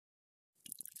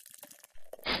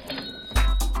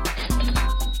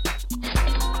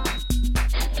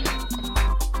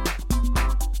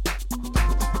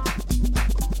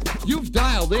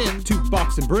dialed in to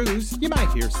Bucks and Brews, you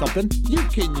might hear something you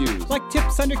can use. like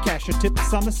tips on your cash or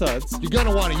tips on the suds. You're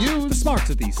gonna want to The use smarts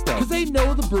of these because stuff. they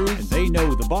know the brews. And they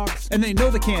know the Bucks, and they know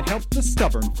they can't help the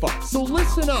stubborn fucks. So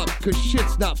listen up, because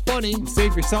shit's not funny. And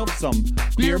save yourself some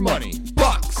beer money.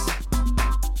 Bucks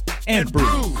And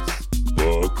brews.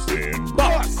 Bucks and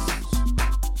Bucks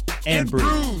and brews.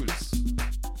 brews.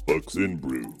 Bucks and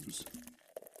Brews.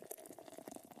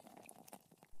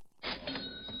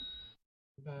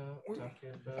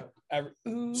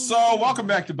 So, welcome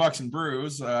back to Bucks and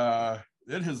Brews.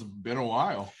 It has been a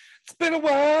while. It's been a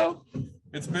while.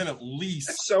 It's been at least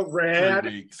That's so 3 rad.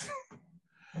 weeks.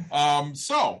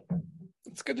 So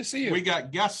It's good to see you. we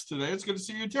got guests today. It's good to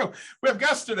see you too. We have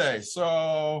guests today.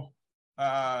 So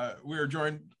we are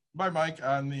joined by Mike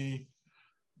on the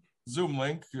Zoom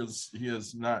link because he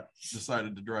has not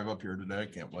decided to drive up here today. I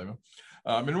can't blame him.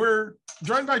 And we're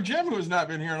joined by Jim, who has not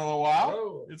been here in a little while.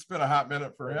 Oh. It's been a hot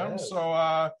minute for him.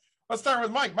 So let's start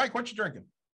with Mike. Mike, what you drinking?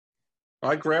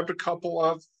 I grabbed a couple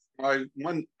of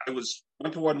went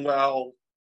to one well.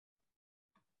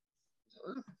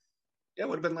 Yeah, it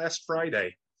would have been last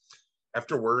Friday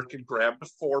after work and grabbed a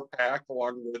 4-pack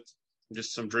along with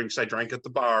just some drinks I drank at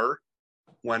the bar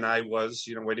when I was,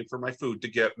 waiting for my food to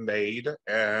get made.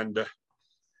 And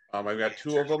I've got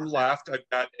 2 of them left. I've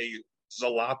got a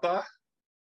Zalapa,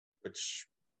 which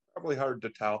probably hard to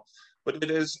tell, but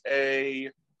it is a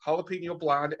jalapeno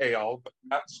blonde ale, but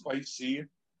not spicy.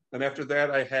 And after that,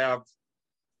 I have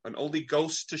an Only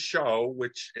Ghost to Show,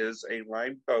 which is a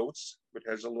lime ghost, which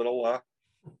has a little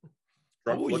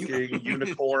drunk-looking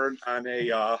unicorn on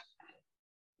a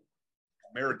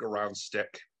merry-go-round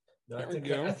stick. No, I There we think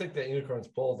go. I think that unicorn's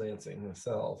pole dancing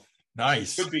himself.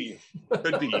 Nice. Could be.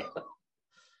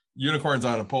 Unicorns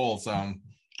on a pole sound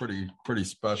pretty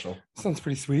special. Sounds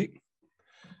pretty sweet.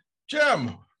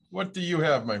 Jim, what do you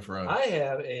have, my friend? I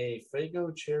have a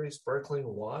Fago cherry sparkling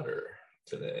water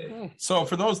today. So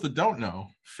for those that don't know,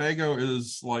 Fago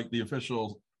is like the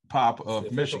official pop of The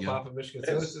official Michigan. Pop of Michigan.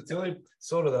 It's the only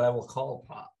soda that I will call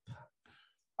pop.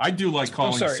 I do like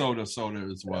calling sorry. soda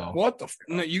as well. What the?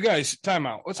 No, you guys, time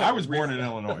out. Let's I have a was brief- born in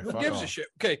Illinois. Who Fuck gives off. a shit?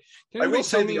 Okay. Can I anybody will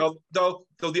say tell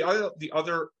me- the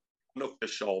other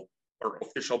unofficial or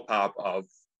official pop of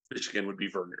Michigan would be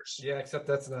Verner's. Yeah, except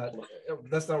that's not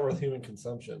worth human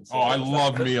consumption. So Oh, I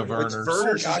love me a Which Verner's.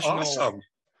 Verner's gosh, is no. awesome.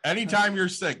 Anytime you're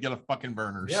sick, get a fucking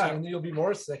Verner's. Yeah, and you'll be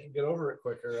more sick and get over it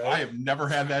quicker. Right? I have never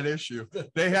had that issue.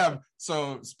 They have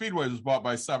Speedway was bought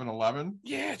by 7-Eleven.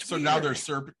 Yeah. It's So weird. now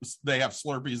they have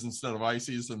Slurpees instead of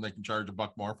ices, and they can charge $1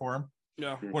 more for them.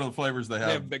 Yeah. One of the flavors they They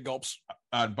have have big gulps.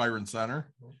 on Byron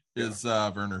Center is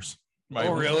Verner's.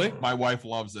 Oh, really? My wife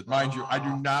loves it. Mind you, I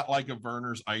do not like a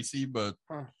Verner's icy, but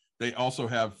Huh. they also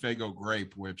have Fago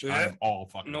grape, which Yeah. I'm all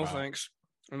fucking No about. thanks.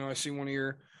 I know I see one of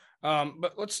your.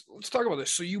 But let's talk about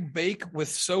this. So you bake with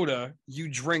soda, you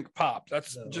drink pop.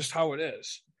 That's No. just how it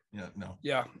is. Yeah, no,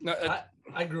 Yeah. No,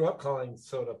 I grew up calling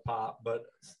soda pop, but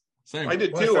same. I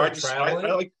did When I too. started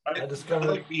traveling, I I discovered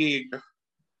like being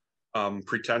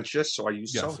pretentious, so I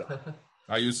use Yes. soda.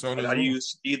 I use soda. And as I well.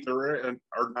 use either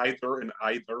or neither and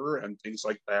either and things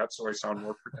like that, so I sound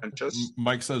more pretentious.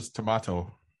 Mike says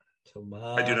tomato.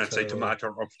 I do not say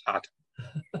tomato or potato.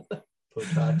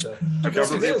 Potato. I've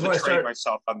Because never the been thing able is, to when I train start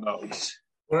myself on those.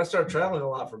 when I started traveling a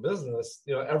lot for business,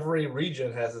 every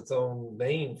region has its own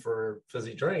name for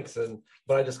fizzy drinks,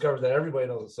 but I discovered that everybody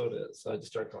knows what soda is, so I just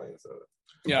started calling it soda.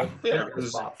 yeah. Yeah, It's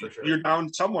 'cause pop for sure. you're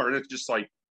down somewhere and it's just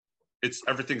like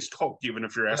everything's Coke, even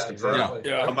if you're asking for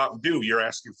Yeah. a Mountain Dew, you're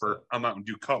asking for a Mountain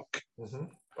Dew Coke. Mhm.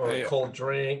 Or a Yeah. cold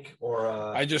drink, or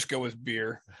I just go with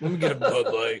beer. Let me get a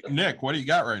Bud Light. Nick, what do you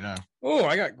got right now? Oh,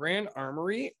 I got Grand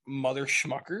Armory Mother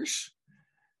Schmuckers.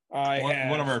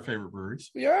 One of our favorite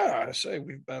breweries. Yeah, I say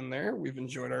we've been there. We've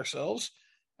enjoyed ourselves.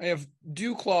 I have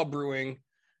Dew Claw Brewing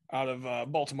out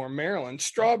of Baltimore, Maryland.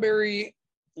 Strawberry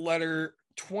Letter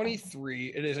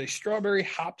 23. It is a strawberry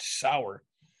hopped sour.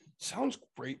 Sounds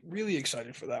great. Really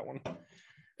excited for that one.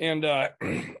 And I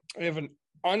have an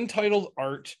Untitled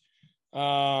Art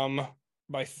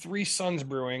by Three Sons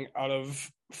Brewing out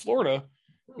of Florida.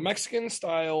 Mexican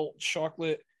style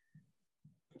chocolate.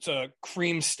 It's a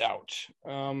cream stout.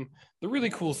 The really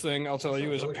cool thing I'll tell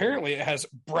you is apparently it has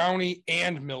brownie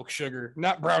and milk sugar,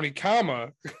 not brownie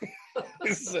comma.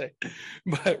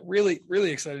 But really,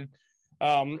 really excited.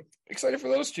 Excited for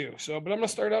those two. But I'm gonna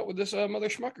start out with this Mother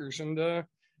Schmuckers, and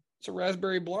it's a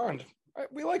raspberry blonde.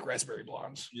 We like raspberry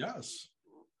blondes. Yes.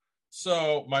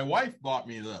 So my wife bought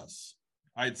me this.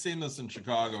 I had seen this in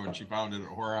Chicago, and she found it at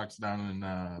Horrocks down in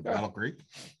Battle Creek.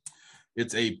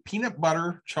 It's a peanut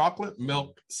butter chocolate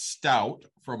milk stout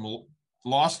from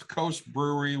Lost Coast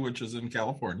Brewery, which is in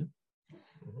California.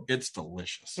 It's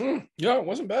delicious. Yeah, it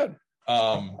wasn't bad.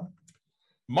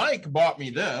 Mike bought me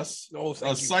this, Oh, a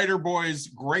thank you. Cider Boys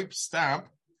Grape Stamp,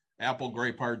 apple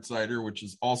grape hard cider, which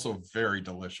is also very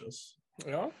delicious.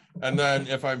 Yeah. And then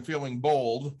if I'm feeling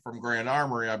bold from Grand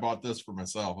Armory, I bought this for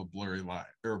myself, a blurred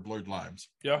limes.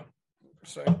 Yeah.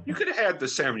 So, You could have had the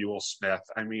Samuel Smith.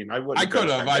 I mean, I would. I could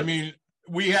have. I mean,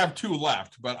 we have 2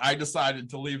 left, but I decided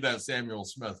to leave that Samuel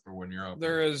Smith for when you're up.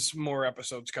 there is more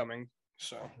episodes coming,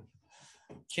 so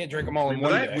can't drink them all in We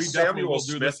one will- day. we definitely Samuel will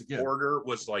do this Smith again. order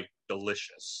was like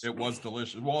delicious. It was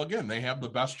delicious. Well, again, they have the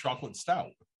best chocolate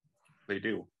stout, They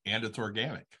do. and it's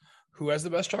organic. Who has the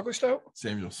best chocolate stout?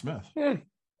 Samuel Smith. All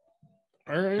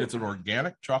right. It's an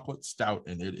organic chocolate stout,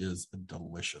 and it is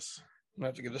delicious. I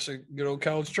have to give this a good old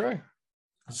college try.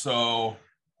 So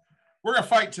we're gonna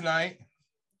fight tonight.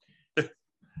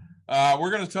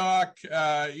 We're gonna talk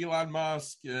Elon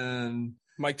Musk and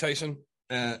Mike Tyson.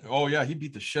 oh yeah, he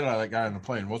beat the shit out of that guy on the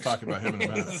plane. We'll talk about him in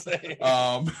a minute. Say.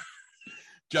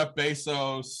 Jeff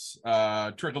Bezos,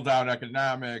 trickle down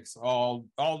economics, all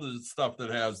the stuff that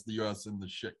has the U.S. in the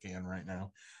shit can right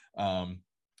now.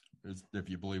 If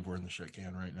you believe we're in the shit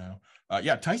can right now.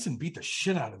 Yeah, Tyson beat the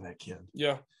shit out of that kid.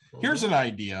 Yeah. Here's an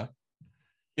idea.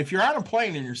 If you're on a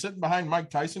plane and you're sitting behind Mike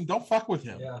Tyson, don't fuck with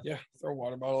him. Yeah. Yeah. Throw a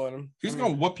water bottle at him. He's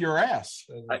going to whoop your ass.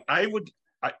 And I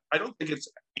don't think it's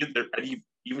either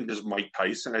even just Mike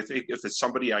Tyson. I think if it's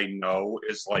somebody I know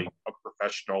is like a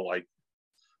professional like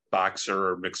boxer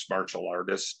or mixed martial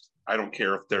artist, I don't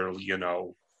care if they're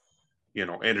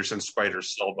Anderson Spider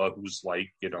Silva, who's like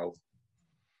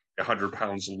 100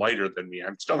 pounds lighter than me.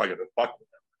 I'm still not gonna fuck with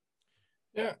him.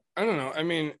 Yeah. I don't know. I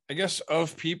mean, I guess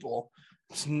of people,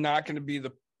 it's not going to be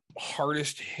the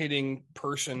hardest hitting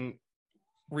person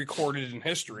recorded in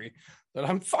history that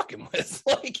I'm fucking with.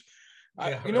 Like,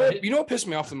 Yeah, you know right. what pissed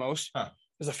me off the most Huh.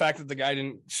 is the fact that the guy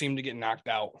didn't seem to get knocked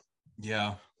out.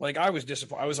 Yeah. Like, I was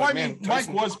disappointed. I was Well, like, I man, mean, Mike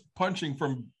Tyson- was punching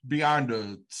from beyond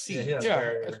a seat. Yeah,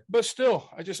 yeah, but still,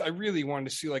 I really wanted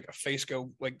to see like a face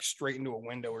go like straight into a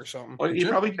window or something. Well, he Jim-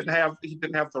 probably didn't have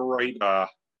the right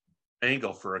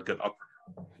angle for a good upper.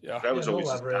 Yeah, That was no always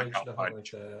his leverage, knockout nothing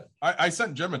punch. like that. I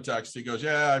sent Jim a text. He goes,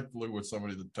 yeah, I flew with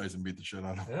somebody that Tyson beat the shit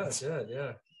out of. Yeah, it did.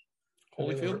 Yeah.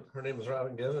 Holyfield. Her name was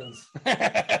Robin Givens.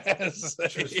 True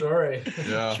True story.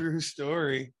 Yeah. True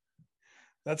story.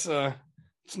 That's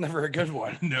it's never a good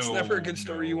one. No, It's never a good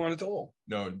story no. you want to tell.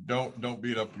 No, don't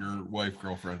beat up your wife,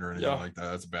 girlfriend, or anything Yeah. like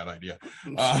that. That's a bad idea.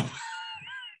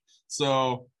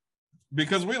 So,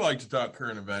 because we like to talk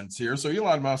current events here, so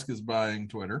Elon Musk is buying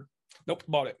Twitter. Nope,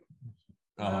 bought it.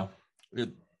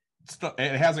 It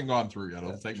hasn't gone through yet.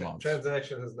 It'll take months.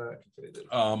 Transaction is not completed.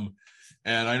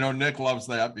 And I know Nick loves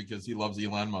that because he loves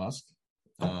Elon Musk.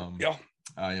 Yeah,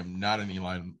 I am not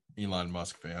an Elon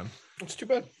Musk fan. it's too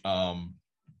bad.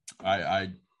 I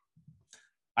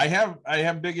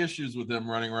have big issues with him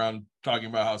running around talking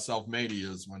about how self-made he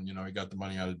is when he got the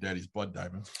money out of Daddy's blood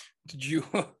diamonds. Did you?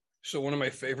 So one of my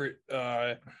favorite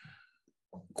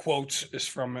quotes is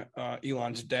from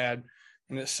Elon's dad,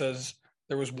 and it says,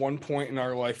 "There was one point in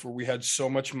our life where we had so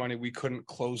much money we couldn't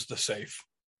close the safe."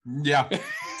 Yeah.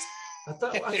 I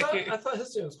thought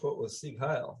his famous quote was Sieg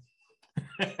Heil.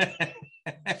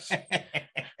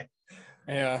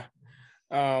 Yeah.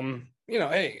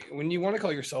 Hey, when you want to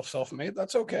call yourself self-made,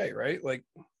 that's okay, right? Like,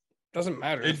 doesn't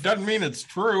matter. It doesn't mean it's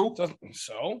true.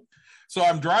 So So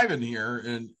I'm driving here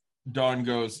and Dawn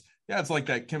goes, yeah, it's like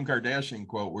that Kim Kardashian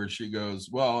quote where she goes,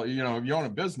 well, if you own a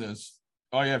business,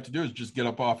 all you have to do is just get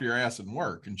up off your ass and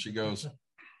work. And she goes,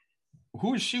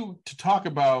 who is she to talk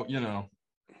about,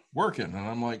 working? And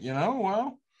I'm like,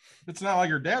 well, it's not like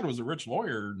her dad was a rich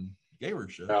lawyer and gave her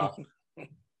shit. Yeah.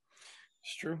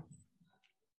 it's true.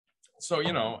 So,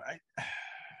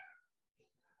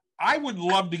 I would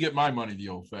love to get my money the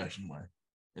old fashioned way,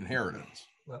 inheritance,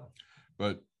 Well,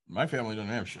 but my family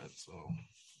doesn't have shit. So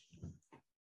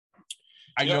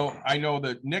I know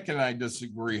that Nick and I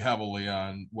disagree heavily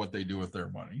on what they do with their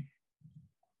money.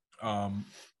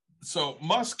 So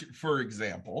Musk, for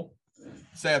example,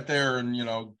 sat there and,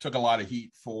 took a lot of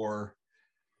heat for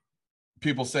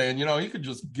people saying, you could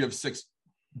just give $6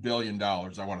 billion. I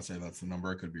want to say that's the number.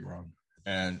 I could be wrong.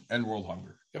 And end world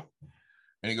hunger. Yeah. Mm-hmm.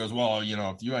 And he goes, well,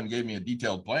 if the UN gave me a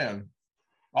detailed plan,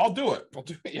 I'll do it. I'll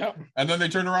do it. Yeah. And then they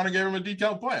turned around and gave him a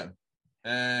detailed plan.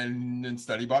 And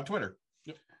instead he bought Twitter.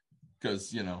 Yep. Because,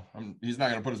 he's not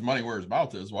going to put his money where his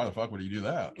mouth is. Why the fuck would he do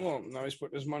that? Well, now he's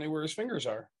putting his money where his fingers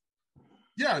are.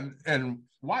 Yeah. And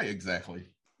why exactly?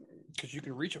 Because you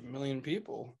can reach 1 million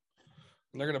people.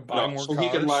 And they're going to buy more so cars. he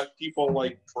can let people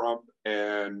like Trump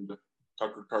and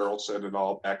Tucker Carlson and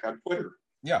all back on Twitter.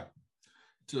 Yeah.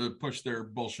 To push their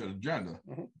bullshit agenda.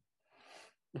 Mhm.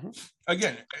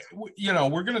 again,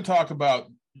 we're going to talk about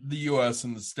the U.S.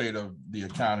 and the state of the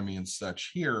economy and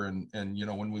such here, and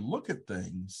when we look at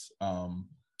things, who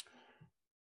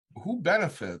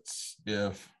benefits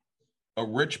if a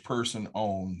rich person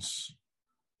owns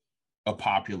a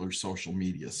popular social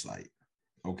media site?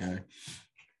 Okay,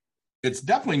 it's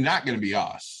definitely not going to be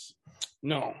us.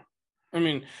 No. I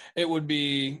mean, it would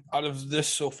be, out of this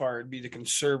so far, it'd be the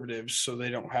conservatives, so they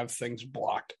don't have things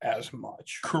blocked as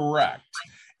much. Correct.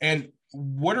 And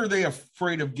what are they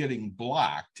afraid of getting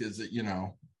blocked? Is it,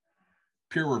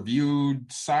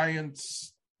 peer-reviewed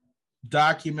science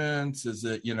documents? Is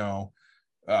it,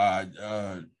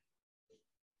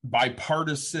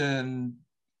 bipartisan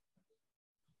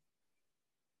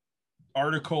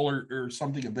article or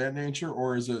something of that nature?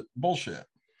 Or is it bullshit?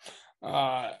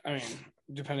 I mean,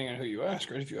 depending on who you ask,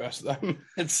 right? If you ask them,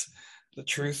 it's the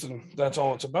truth, and that's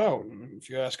all it's about. And if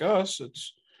you ask us,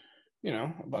 it's,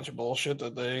 a bunch of bullshit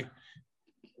that they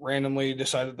randomly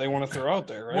decided they want to throw out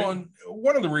there, right? Well,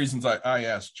 one of the reasons I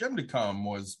asked Jim to come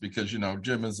was because,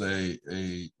 Jim is a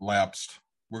lapsed,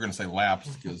 we're going to say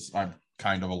lapsed because I'm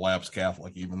kind of a lapsed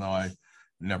Catholic, even though I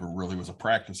never really was a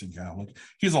practicing Catholic.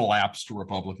 He's a lapsed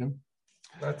Republican.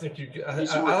 I think I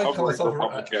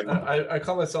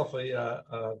call myself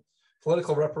a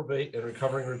political reprobate and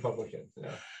recovering Republican. Yeah.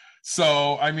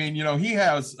 So, I mean, he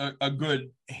has a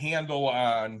good handle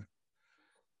on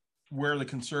where the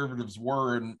conservatives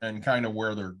were and kind of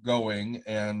where they're going.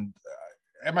 And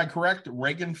am I correct?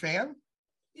 Reagan fan?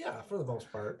 Yeah, for the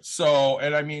most part. So,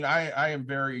 and I mean, I am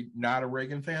very not a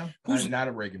Reagan fan. Who's not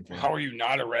a Reagan fan? How are you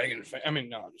not a Reagan fan? I mean,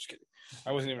 no, I'm just kidding.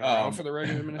 I wasn't even around for the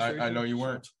Reagan administration. I know you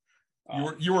weren't.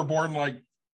 You were born like,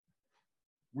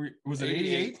 was it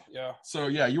 88? Yeah. So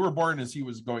yeah, you were born as he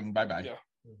was going bye-bye. Yeah.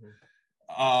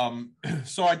 Mm-hmm.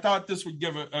 So I thought this would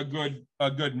give a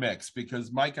good mix,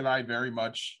 because Mike and I very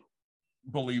much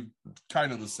believe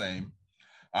kind of the same.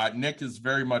 Nick is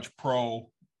very much pro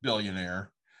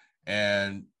billionaire,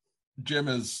 and Jim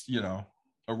is,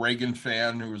 a Reagan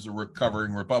fan who is a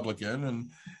recovering Republican,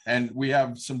 and we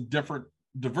have some different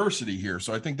diversity here.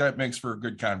 So I think that makes for a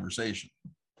good conversation.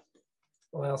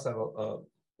 Well, I also have a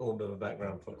little bit of a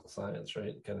background in political science,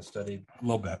 right? Kind of studied A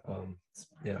little bit.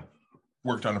 Yeah.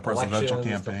 Worked on a presidential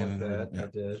Elections, campaign. stuff like that. Yeah. I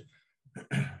did.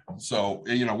 So,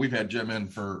 we've had Jim in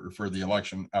for the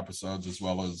election episodes, as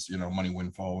well as, money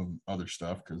windfall and other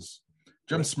stuff, because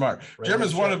Jim's smart. Jim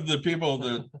is one of the people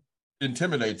that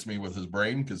intimidates me with his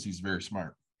brain, because he's very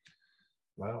smart.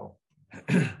 Wow.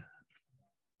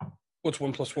 What's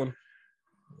 1 + 1?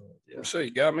 Yeah. So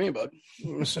you got me, bud.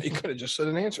 So you could have just said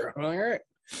an answer. I'm like, all right.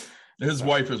 His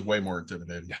wife is way more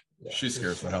intimidating. Yeah. She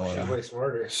scares the hell out She's of me. way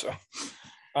smarter. So,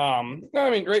 no, I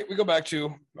mean, right. We go back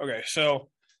to, okay. So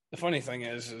the funny thing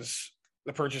is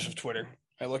the purchase of Twitter.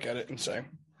 I look at it and say,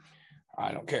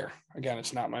 I don't care. Again,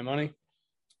 it's not my money.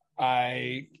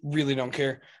 I really don't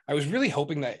care. I was really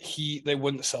hoping that they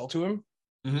wouldn't sell to him.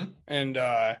 Mm-hmm. And,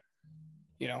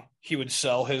 he would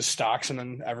sell his stocks, and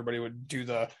then everybody would do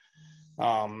the,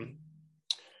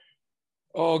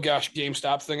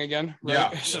 GameStop thing again. Right?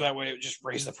 Yeah. So that way it would just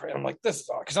raise the price. I'm like, this is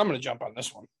all, because I'm going to jump on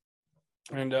this one.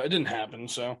 And it didn't happen.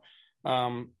 So,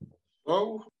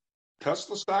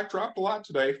 Tesla stock dropped a lot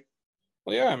today.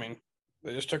 well, yeah, I mean,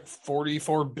 they just took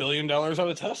 $44 billion out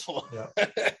of Tesla. Yeah.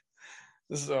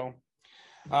 So,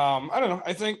 I don't know.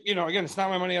 I think, again, it's not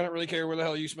my money. I don't really care where the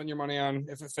hell you spend your money on.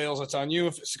 If it fails, that's on you.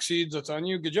 If it succeeds, that's on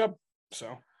you. Good job.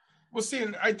 So, Well, see,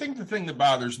 and I think the thing that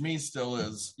bothers me still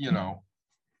is,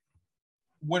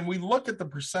 when we look at the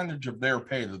percentage of their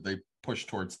pay that they push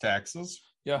towards taxes,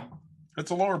 yeah.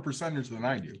 it's a lower percentage than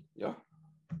I do. Yeah.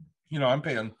 I'm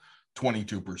paying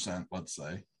 22%, let's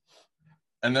say,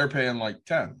 and they're paying like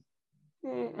 10.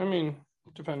 I mean,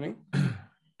 depending.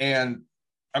 And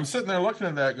I'm sitting there looking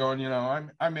at that going,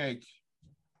 I make,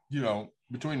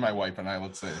 between my wife and I,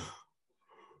 let's say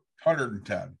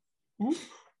 110. Mm-hmm.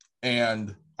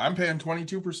 And I'm paying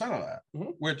 22% of that, Mm-hmm.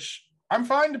 which I'm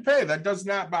fine to pay. That does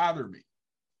not bother me.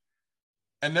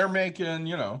 And they're making,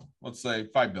 let's say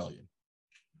 5 billion.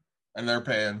 And they're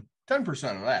paying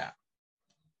 10% of that.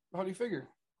 How do you figure?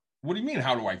 What do you mean?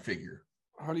 How do I figure?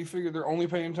 How do you figure they're only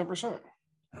paying 10%?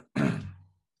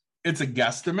 It's a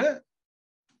guesstimate.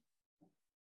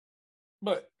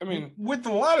 But, I mean, with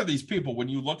a lot of these people, when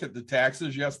you look at the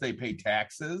taxes, yes, they pay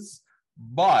taxes,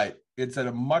 but it's at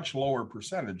a much lower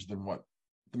percentage than what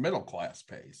the middle class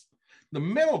pays. The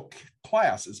middle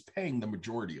class is paying the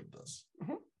majority of this.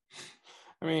 Mm-hmm.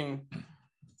 I mean,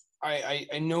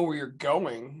 I know where you're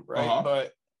going, right? Uh-huh.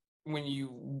 But when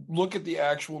you look at the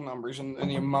actual numbers and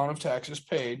the amount of taxes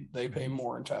paid, they pay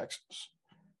more in taxes.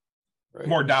 Right?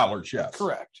 More dollars, yes.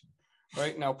 Correct.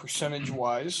 right? Now, percentage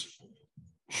wise,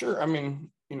 sure. I mean,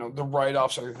 the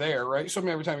write-offs are there, right? So I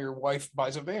mean, every time your wife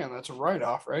buys a van, that's a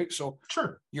write-off, right? So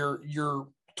Sure. your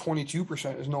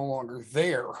 22% is no longer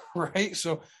there, right?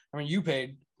 So I mean, you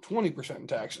paid 20% in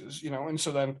taxes, and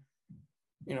so then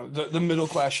the middle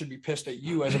class should be pissed at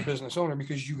you as a business owner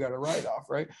because you got a write-off,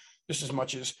 right? Just as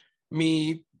much as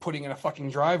me putting in a fucking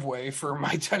driveway for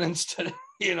my tenants to,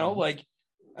 like,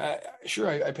 sure,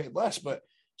 I paid less, but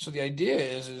so the idea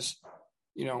is,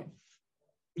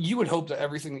 you would hope that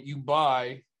everything that you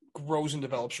buy grows and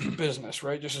develops your business,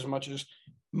 right? Just as much as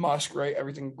Musk, right?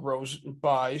 Everything grows and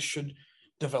buys should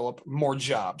develop more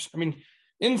jobs. I mean,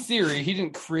 in theory, he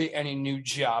didn't create any new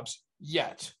jobs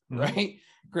yet, right?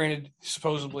 Granted,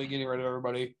 supposedly getting rid of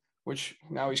everybody, which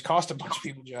now he's cost a bunch of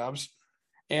people jobs.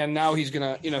 And now he's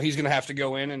gonna have to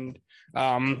go in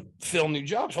and fill new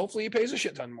jobs. Hopefully he pays a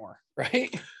shit ton more,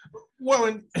 right? Well,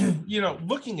 and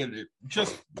looking at it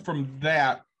just from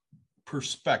that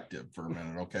perspective for a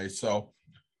minute, okay? So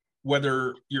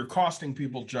whether you're costing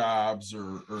people jobs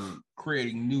or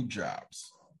creating new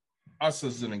jobs, us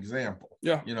as an example.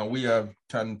 Yeah. We have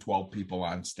 10, 12 people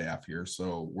on staff here,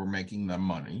 so we're making them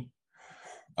money.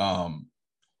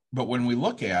 But when we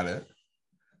look at it,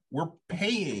 we're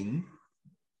paying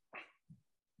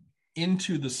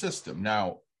into the system.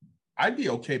 Now, I'd be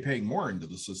okay paying more into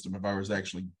the system if I was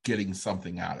actually getting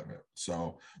something out of it.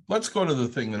 So let's go to the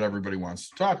thing that everybody wants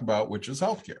to talk about, which is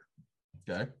healthcare.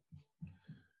 Okay.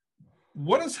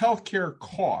 What does healthcare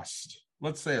cost?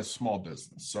 Let's say a small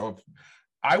business. So if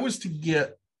I was to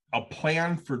get a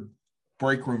plan for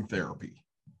break room therapy,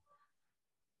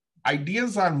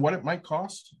 ideas on what it might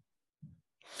cost?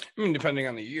 I mean, depending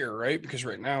on the year, right? Because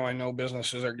right now I know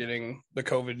businesses are getting the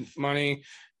COVID money.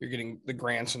 You're getting the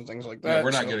grants and things like that. Yeah,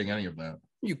 we're not getting any of that.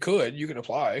 You could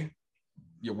apply.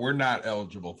 Yeah, we're not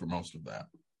eligible for most of that.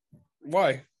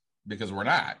 Why? Because we're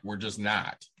not. We're just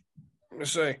not. I'm gonna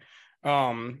say,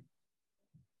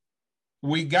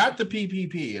 we got the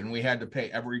PPP and we had to pay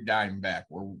every dime back.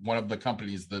 We're one of the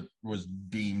companies that was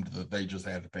deemed that they just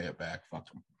had to pay it back. Fuck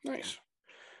them. Nice.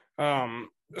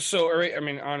 So, all right, I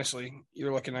mean, honestly,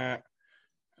 you're looking at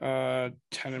 10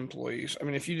 employees. I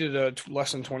mean, if you did a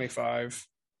less than 25,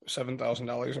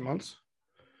 $7,000 a month,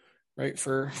 right,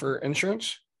 for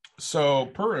insurance. So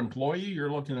per employee,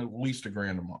 you're looking at least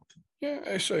 $1,000 a month. Yeah,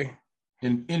 I see.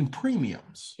 In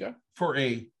premiums. Yeah. For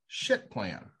a shit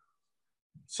plan.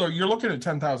 So you're looking at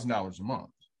 $10,000 a month.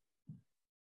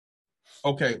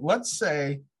 Okay, let's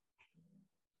say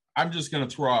I'm just going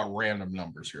to throw out random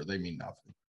numbers here. They mean nothing.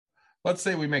 Let's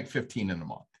say we make 15 in a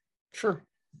month. Sure.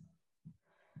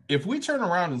 If we turn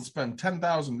around and spend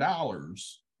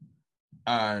 $10,000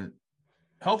 on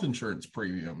health insurance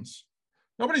premiums,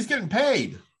 nobody's getting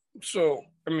paid. So,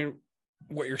 I mean,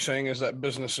 what you're saying is that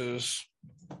businesses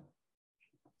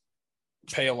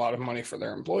pay a lot of money for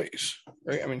their employees,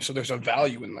 right? I mean, so there's a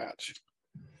value in that.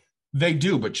 They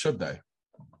do, but should they?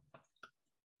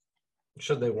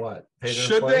 Should they what? Pay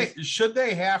their employees? Should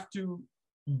they have to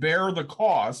bear the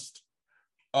cost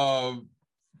of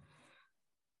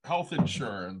health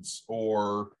insurance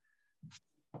or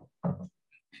I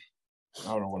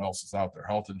don't know what else is out there.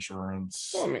 Health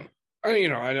insurance. Well, I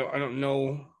mean, I don't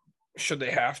know. Should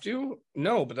they have to?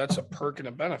 No, but that's a perk and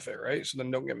a benefit, right? So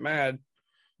then don't get mad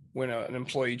when an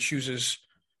employee chooses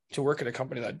to work at a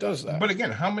company that does that. But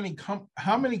again, how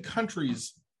many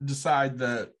countries decide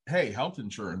that, hey, health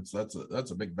insurance,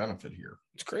 that's a big benefit here?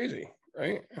 It's crazy,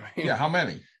 right? I mean, yeah, how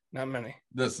many? Not many.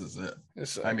 This is it.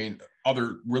 I mean,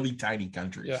 other really tiny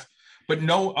countries. Yeah. But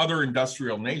no other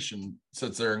industrial nation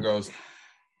sits there and goes,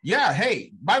 yeah,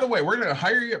 hey, by the way, we're going to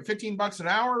hire you at $15 an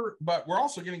hour, but we're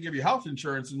also going to give you health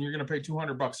insurance and you're going to pay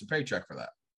 $200 a paycheck for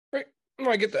that. Right. No,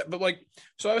 I get that. But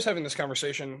so I was having this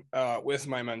conversation with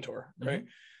my mentor, right?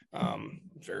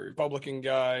 Very Republican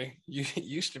guy. You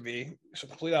used to be. So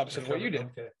complete opposite of what you did.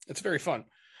 Okay. It's very fun.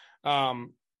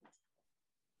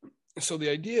 So the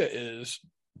idea is,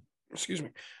 excuse me,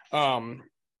 right?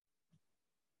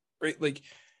 Like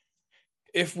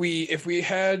if we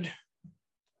had,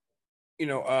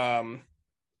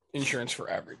 insurance for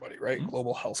everybody, right?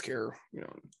 Global healthcare,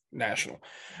 national.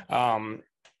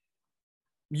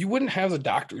 You wouldn't have the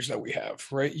doctors that we have,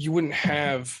 right? You wouldn't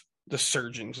have the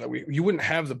surgeons that you wouldn't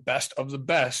have the best of the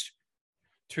best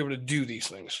to be able to do these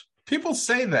things. People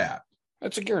say that.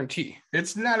 That's a guarantee.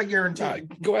 It's not a guarantee.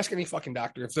 Go ask any fucking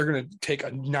doctor if they're going to take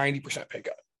a 90% pay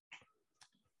cut.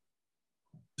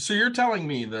 So you're telling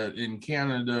me that in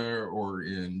Canada or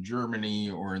in Germany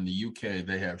or in the UK,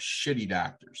 they have shitty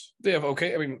doctors? They have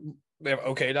okay. I mean, they have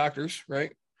okay doctors,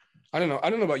 right? I don't know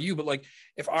about you, but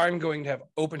if I'm going to have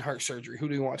open heart surgery, who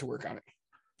do you want to work on it?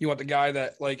 You want the guy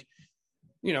that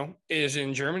is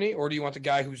in Germany, or do you want the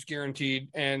guy who's guaranteed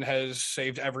and has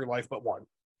saved every life but one?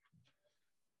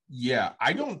 Yeah,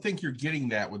 I don't think you're getting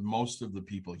that with most of the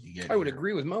people you get. I would here.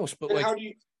 agree with most, but And like,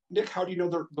 how do you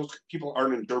know those people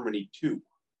aren't in Germany too?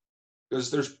 Because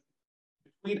there's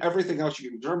between everything else you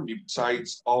get in Germany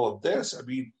besides all of this. I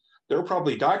mean, there are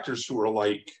probably doctors who are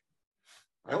like,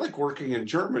 I like working in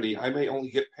Germany. I may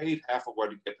only get paid half of what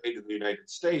I get paid in the United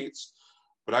States,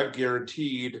 but I'm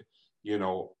guaranteed,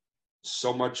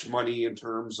 so much money in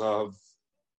terms of,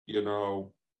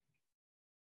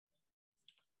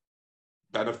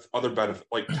 other benefit,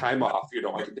 like time off.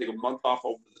 I can take a month off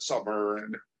over the summer.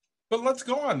 But let's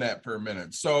go on that for a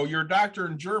minute. So you're a doctor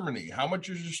in Germany. How much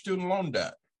is your student loan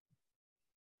debt?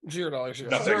 $0.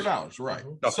 Nothing. $0, right?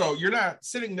 Nothing. So you're not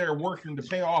sitting there working to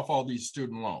pay off all these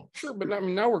student loans. Sure, but I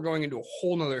mean, now we're going into a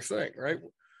whole nother thing, right?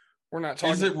 We're not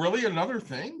talking. Is it really another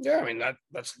thing? Yeah, I mean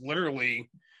that's literally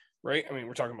right. I mean,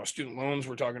 we're talking about student loans,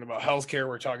 we're talking about healthcare,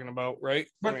 we're talking about right.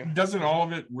 But doesn't all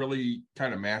of it really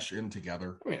kind of mash in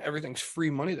together? I mean, everything's free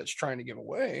money that's trying to give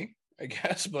away, I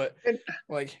guess. But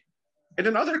like, And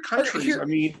in other countries,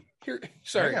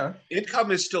 sorry, Yeah.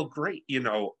 income is still great.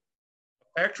 A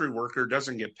factory worker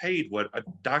doesn't get paid what a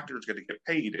doctor is going to get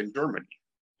paid in Germany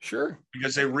sure.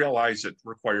 because they realize it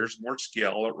requires more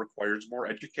skill, it requires more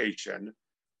education.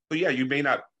 But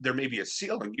yeah, there may be a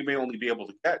ceiling. You may only be able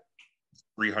to get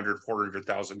 $300,000,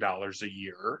 $400,000 a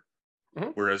year.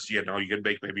 Mm-hmm. Whereas, you can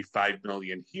make maybe 5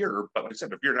 million here. But like I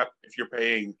said, if you're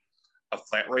paying a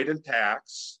flat rate in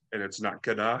tax and it's not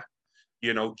gonna,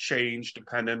 change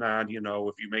depending on,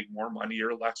 if you make more money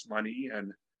or less money.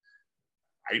 And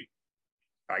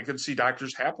I can see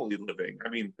doctors happily living. I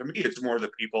mean, to me, it's more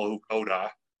the people who go to,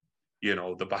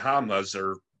 the Bahamas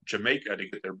or Jamaica to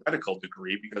get their medical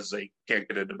degree because they can't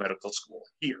get into medical school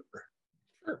here.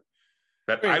 Sure.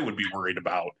 That I would be worried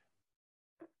about.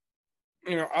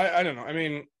 I don't know. I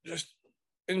mean, just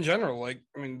in general, like,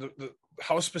 I mean, the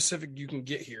how specific you can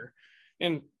get here,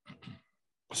 and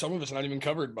some of it's not even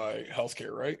covered by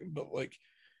healthcare, right? But like,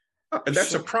 and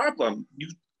that's a problem. You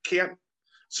can't.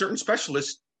 Certain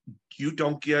specialists, you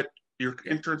don't get, your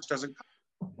insurance doesn't cover.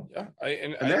 Yeah,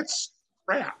 and that's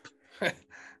crap. I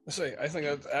think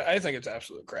it's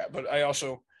absolute crap. But I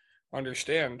also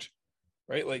understand,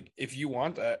 right? Like, if you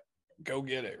want that, go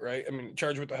get it, right? I mean,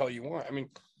 charge what the hell you want. I mean,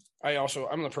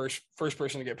 I'm the first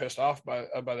person to get pissed off by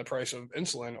the price of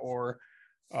insulin or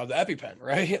the EpiPen,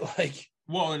 right? Like,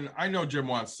 well, and I know Jim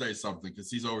wants to say something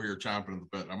because he's over here chomping at the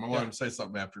bit. I'm gonna let him say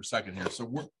something after a second here.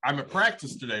 So I'm at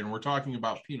practice today, and we're talking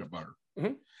about peanut butter.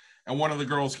 Mm-hmm. And one of the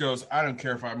girls goes, "I don't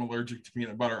care if I'm allergic to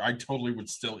peanut butter. I totally would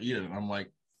still eat it." And I'm like,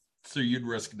 "So you'd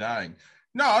risk dying?"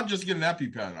 "No, I'll just get an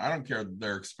EpiPen. I don't care that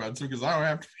they're expensive because I don't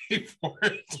have to pay for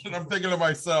it." And I'm thinking to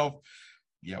myself,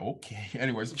 yeah, okay.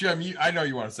 Anyways, Jim, I know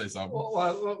you want to say something. Well,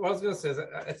 what I was going to say is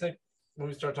I think when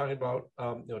we start talking about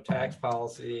tax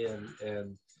policy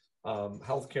and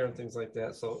healthcare and things like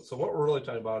that. So what we're really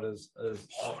talking about is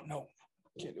no,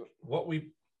 can't do it. What we're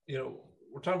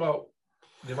talking about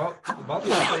the amount they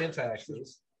pay in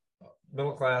taxes,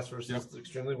 middle class versus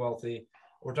extremely wealthy.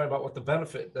 We're talking about what the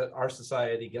benefit that our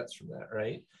society gets from that,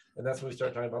 right? And that's when we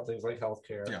start talking about things like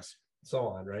healthcare, so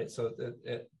on, right? So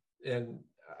and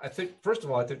I think, first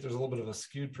of all, I think there's a little bit of a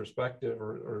skewed perspective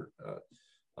or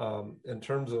in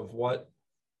terms of what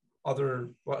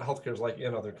healthcare is like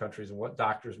in other countries and what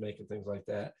doctors make and things like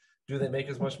that. Do they make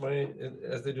as much money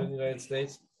as they do in the United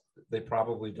States? They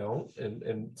probably don't. And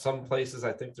in some places,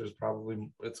 I think it's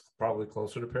probably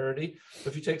closer to parity. But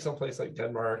if you take some place like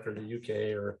Denmark or the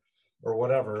UK or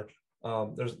whatever,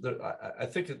 I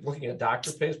think looking at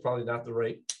doctor pay is probably not the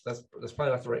right. That's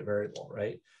probably not the right variable,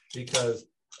 right? Because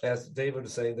as David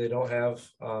was saying, they don't have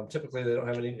typically they don't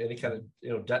have any kind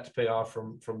of debt to pay off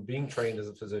from being trained as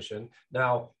a physician.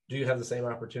 Now, do you have the same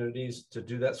opportunities to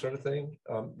do that sort of thing?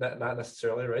 Not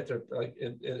necessarily, right? They're like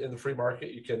in the free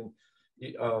market, you can,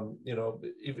 even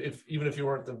if you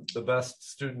weren't the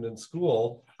best student in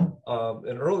school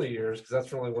in early years, because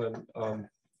that's really when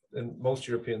in most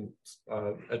European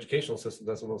educational systems,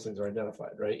 that's when those things are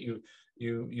identified, right?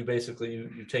 You basically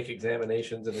you take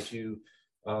examinations, and if you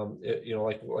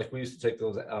like we used to take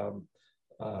those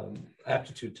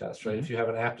aptitude tests, right? Mm-hmm. If you have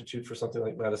an aptitude for something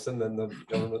like medicine, then the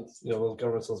governments, those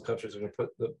governments, those countries are going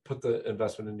to put the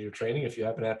investment into your training. If you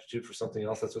have an aptitude for something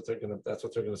else, that's what they're going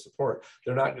to support.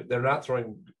 They're not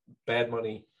throwing bad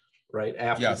money right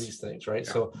after these things, right?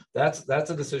 Yeah. So that's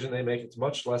a decision they make. It's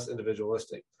much less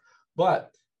individualistic,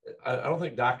 but I don't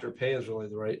think doctor pay is really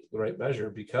the right measure,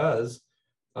 because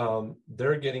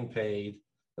they're getting paid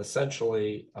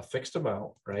essentially a fixed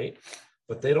amount, right?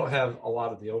 but they don't have a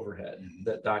lot of the overhead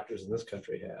that doctors in this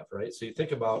country have, right? So you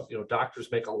think about, doctors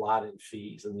make a lot in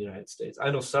fees in the United States. I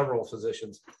know several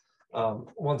physicians.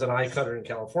 One's an eye cutter in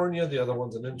California, the other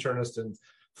one's an internist in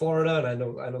Florida, and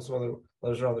I know some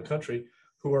others around the country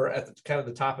who are at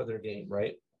the top of their game,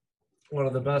 right? One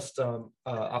of the best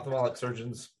ophthalmic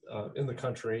surgeons in the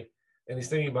country, and he's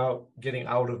thinking about getting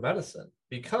out of medicine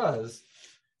because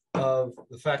of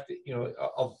the fact that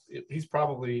he's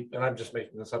probably, and I'm just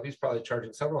making this up, he's probably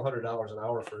charging several $100s an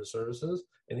hour for his services,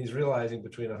 and he's realizing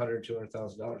between $100,000 and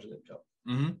 $200,000 in income.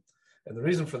 Mm-hmm. And the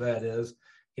reason for that is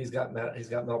he's got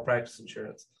malpractice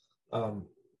insurance.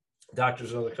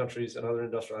 Doctors in other countries and other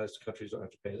industrialized countries don't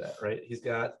have to pay that, right? He's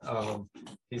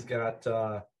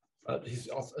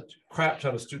also a crap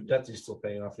ton of student debt that he's still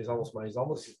paying off. He's almost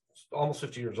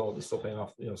 50 years old. He's still paying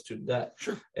off student debt.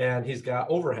 Sure. And he's got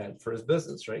overhead for his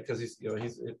business, right? Because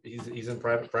he's in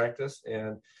private practice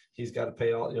and he's got to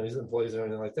pay all his employees and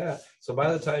everything like that. So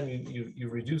by the time you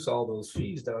reduce all those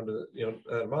fees down to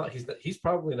that amount, he's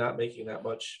probably not making that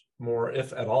much more,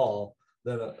 if at all,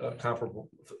 than a comparable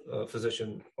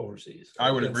physician overseas.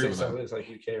 I would agree with that. It's like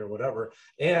UK or whatever,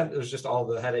 and there's just all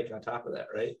the headache on top of that,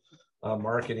 right?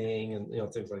 Marketing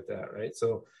and things like that, right?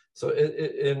 So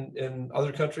in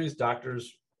other countries,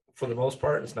 doctors, for the most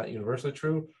part, it's not universally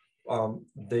true.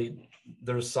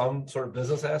 There's some sort of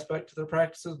business aspect to their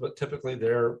practices, but typically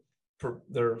they're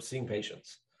seeing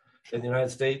patients. In the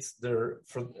United States, they're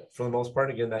for the most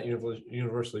part, again, not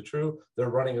universally true. They're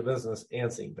running a business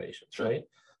and seeing patients, right?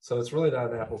 So it's really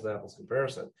not an apples to apples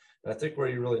comparison. And I think where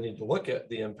you really need to look at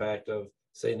the impact of,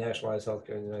 say, nationalized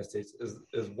healthcare in the United States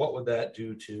is what would that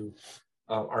do to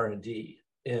R&D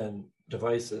in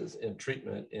devices, in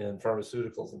treatment, in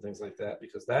pharmaceuticals, and things like that?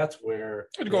 Because that's where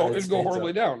it'd go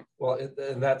horribly down. Well,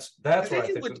 and that's where I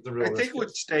think the real risk it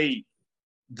would stay.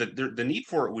 The need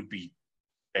for it would be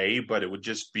but it would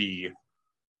just be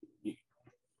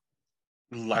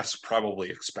less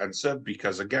probably expensive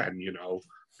because, again,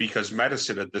 because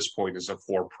medicine at this point is a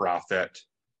for-profit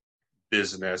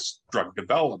business, drug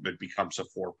development becomes a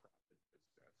for-profit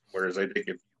business. Whereas I think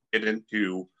if you get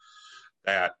into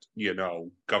that,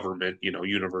 government,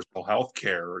 universal health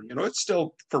care, it's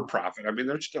still for profit. I mean,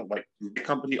 there's still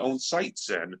company-owned sites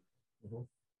in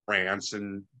France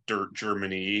and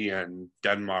Germany and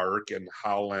Denmark and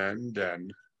Holland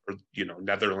or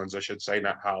Netherlands, I should say,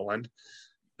 not Holland,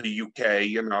 the UK,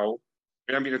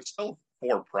 I mean, it's still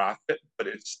for profit, but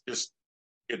it's just,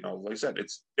 like I said,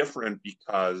 it's different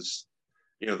because,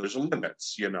 there's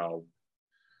limits,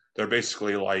 they're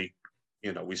basically like,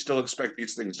 we still expect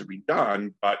these things to be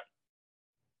done, but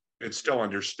it's still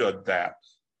understood that,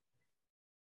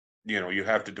 you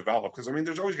have to develop, because I mean,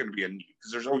 there's always going to be a need,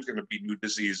 because there's always going to be new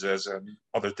diseases and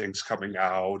other things coming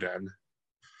out and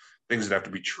things that have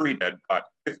to be treated. But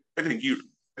I think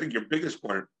your biggest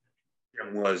point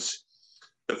was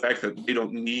the fact that they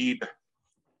don't need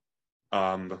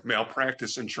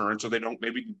malpractice insurance, or they don't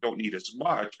need as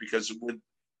much, because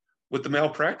with the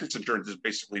malpractice insurance is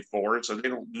basically for, so they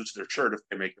don't lose their shirt if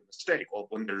they make a mistake. Well,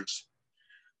 when there's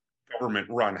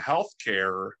government-run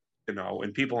healthcare,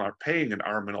 and people aren't paying an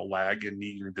arm and a leg and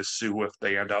needing to sue if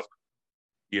they end up,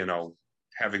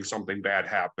 having something bad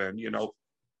happen, you don't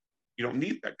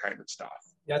need that kind of stuff.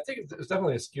 Yeah, I think it's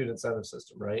definitely a skewed incentive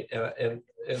system, right? And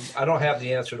I don't have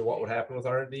the answer to what would happen with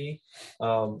R&D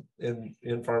in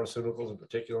pharmaceuticals in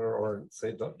particular, or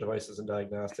say devices and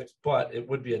diagnostics, but it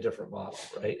would be a different model,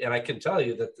 right? And I can tell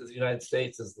you that the United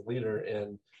States is the leader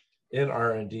in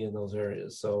R&D in those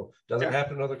areas. So does it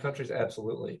happen in other countries?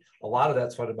 Absolutely. A lot of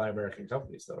that's funded by American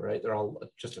companies, though, right? There are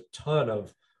just a ton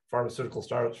of pharmaceutical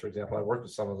startups, for example. I worked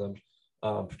with some of them,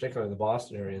 particularly in the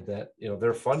Boston area, that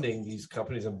they're funding these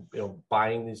companies and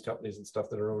buying these companies and stuff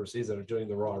that are overseas that are doing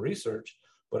the raw research,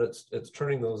 but it's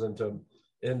turning those into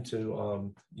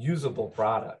usable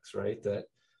products, right? That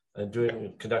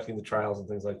and conducting the trials and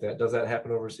things like that. Does that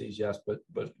happen overseas? Yes, but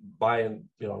buying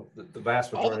the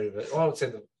vast majority of it. Well, I would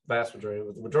say the vast majority,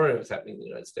 but the majority of it's happening in the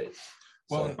United States.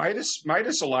 Well,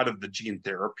 minus a lot of the gene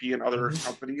therapy and other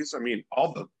companies. I mean,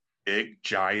 all the big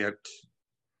giant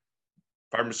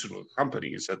pharmaceutical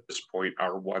companies at this point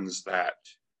are ones that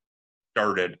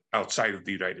started outside of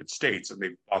the United States, and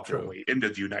they've bought their way into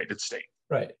the United States.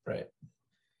 Right.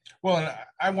 Well, and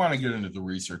I want to get into the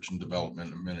research and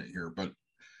development in a minute here, but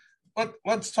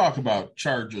let's talk about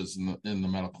charges in the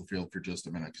medical field for just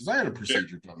a minute, because I had a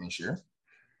procedure done this year,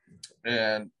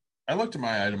 and I looked at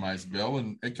my itemized bill,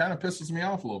 and it kind of pisses me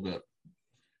off a little bit.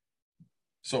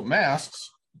 So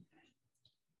masks,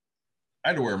 I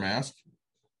had to wear a mask.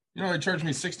 They charged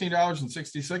me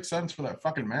 $16.66 for that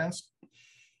fucking mask.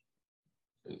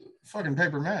 Fucking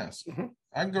paper mask. Mm-hmm.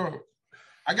 I go,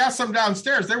 I got some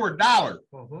downstairs. They were $1.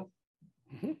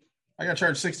 Mhm. I got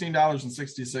charged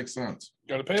 $16.66.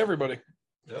 Got to pay everybody.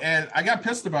 Yep. And I got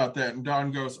pissed about that. And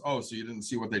Dawn goes, "Oh, so you didn't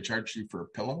see what they charged you for a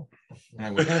pillow?" And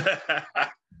I went,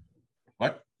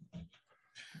 "What?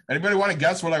 Anybody want to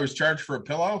guess what I was charged for a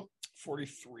pillow?"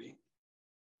 43.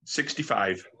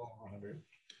 65.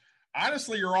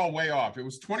 Honestly, you're all way off. It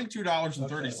was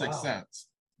 $22.36. Okay, wow.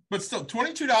 But still,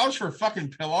 $22 for a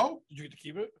fucking pillow? Did you get to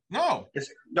keep it? No.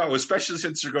 No, especially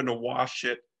since they're going to wash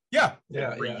it Yeah.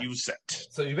 Yeah, and yeah. reuse it.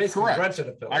 So you basically Correct. rented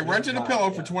a pillow. I rented a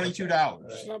pillow for $22.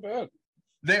 It's not bad.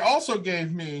 They also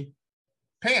gave me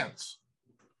pants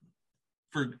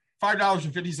for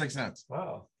 $5.56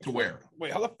 Wow. to wear.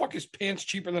 Wait, how the fuck is pants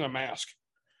cheaper than a mask?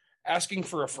 Asking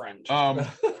for a friend.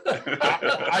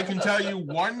 I can tell you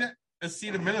one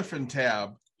acetaminophen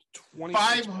tab,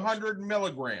 26 500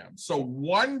 milligrams. So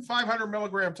one 500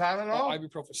 milligram Tylenol.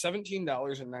 ibuprofen, $17.90.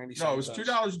 No, it was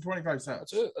 $2.25.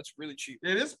 That's it. That's really cheap.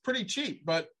 It is pretty cheap,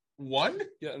 but one,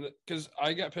 Yeah, because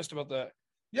I got pissed about that.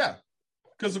 yeah,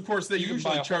 because of course they You can buy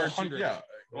usually a whole charge. 100. Yeah.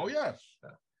 Oh yeah.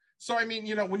 So I mean,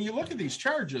 when you look at these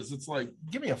charges, it's like,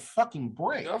 give me a fucking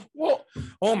break. Well,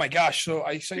 oh my gosh. So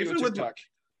I sent you a Even with TikTok.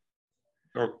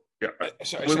 Oh, yeah.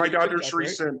 Sorry, I With sent my you a daughter's TikTok, right?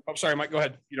 recent, Oh, sorry, Mike. Go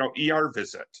ahead. ER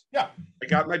visit. Yeah. I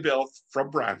got my bill from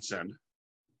Bronson.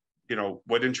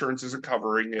 What insurance isn't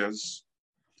covering is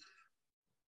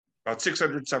about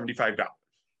 $675.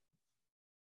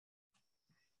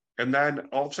 And then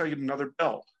all of a sudden I get another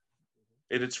bill.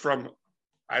 And it's from,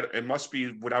 it must be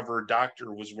whatever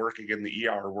doctor was working in the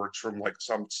ER works from like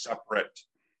some separate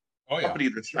Oh yeah. company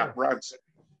that's not Bronson.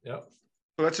 Yep.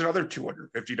 So that's another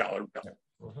 $250 bill.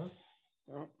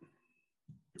 Uh-huh.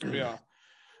 Yeah.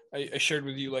 I shared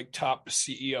with you like top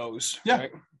CEOs. Yeah.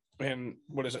 Right? And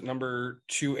what is it? Number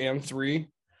 2 and 3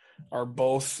 are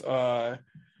both the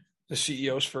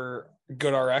CEOs for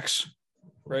GoodRx,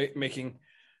 right? Making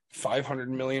 $500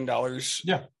 million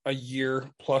a year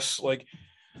plus like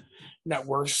net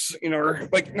worth, or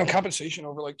like compensation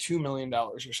over like $2 million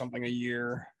or something a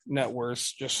year net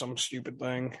worth, just some stupid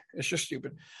thing. It's just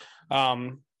stupid. But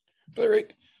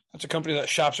right, that's a company that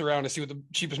shops around to see what the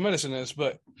cheapest medicine is,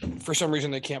 but for some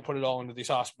reason they can't put it all into these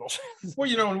hospitals. Well,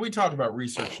 when we talk about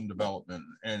research and development,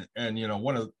 and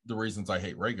one of the reasons I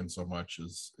hate Reagan so much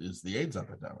is the AIDS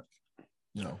epidemic.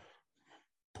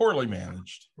 Poorly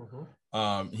managed.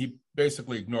 He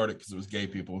basically ignored it because it was gay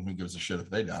people, and who gives a shit if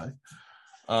they die.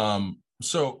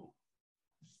 So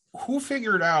who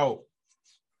figured out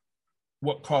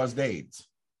what caused AIDS?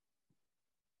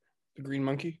 The green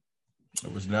monkey.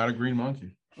 It was not a green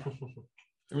monkey.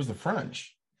 It was the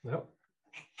French. Yep.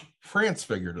 France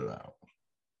figured it out.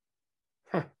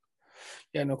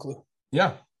 Yeah, no clue.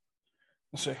 Yeah.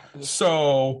 Let's see.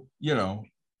 So,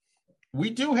 we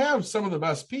do have some of the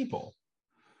best people,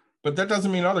 but that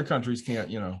doesn't mean other countries can't,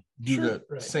 do Sure, the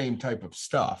right. same type of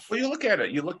stuff. Well, you look at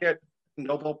it. You look at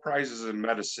Nobel Prizes in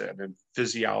medicine and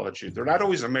physiology. They're not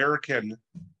always American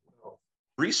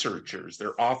researchers.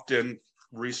 They're often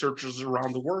researchers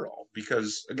around the world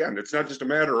because, again, it's not just a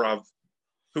matter of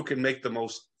who can make the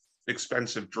most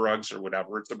expensive drugs or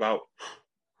whatever. It's about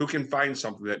who can find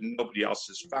something that nobody else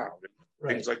has found,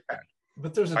 Right. things like that.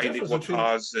 But there's a Finding difference what between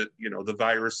caused it, the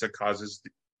virus that causes,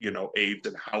 AIDS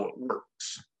and how it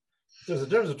works. there's a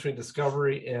difference between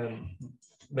discovery and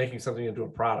making something into a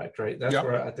product, right? That's Yep.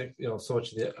 where I think so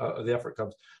much of the effort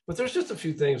comes. But there's just a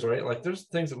few things, right? Like there's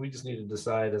things that we just need to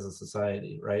decide as a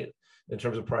society, right, in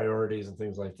terms of priorities and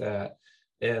things like that.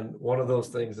 And one of those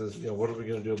things is, what are we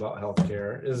going to do about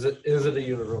healthcare? Is it a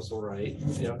universal right?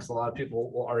 Because a lot of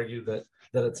people will argue that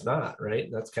it's not, right?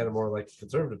 And that's kind of more like a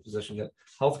conservative position that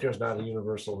healthcare is not a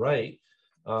universal right.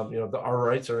 Our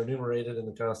rights are enumerated in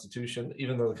the Constitution,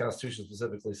 even though the Constitution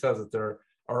specifically says that there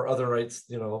are other rights,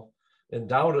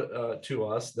 endowed to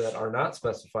us that are not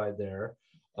specified there.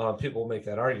 People make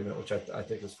that argument, which I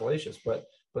think is fallacious.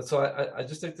 But so I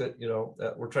just think that,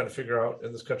 that we're trying to figure out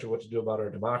in this country what to do about our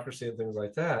democracy and things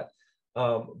like that.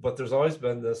 But there's always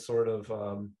been this sort of,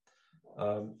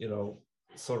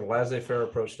 sort of laissez-faire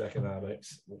approach to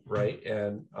economics, right?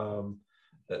 And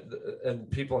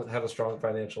people have a strong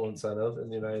financial incentive in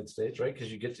the United States, right? Because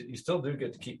you still do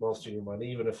get to keep most of your money,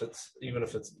 even if it's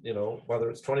whether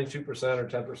it's 22% or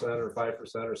 10% or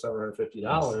 5% or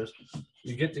 $750,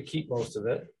 you get to keep most of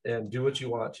it and do what you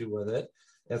want to with it.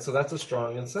 And so that's a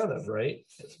strong incentive, right?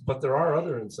 But there are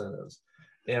other incentives,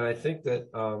 and I think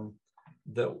that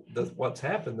that what's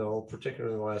happened though,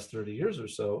 particularly in the last 30 years or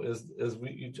so, is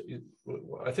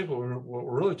I think what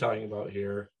we're really talking about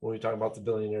here when we talk about the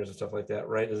billionaires and stuff like that,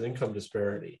 right, is income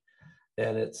disparity.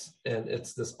 And it's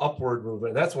this upward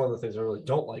movement. That's one of the things I really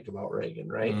don't like about Reagan,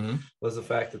 right? Was the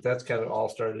fact that that's kind of all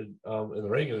started in the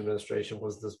Reagan administration,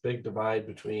 was this big divide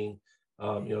between,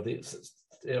 one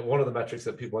of the metrics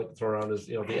that people like to throw around is,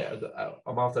 the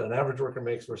amount that an average worker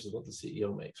makes versus what the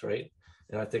CEO makes, right?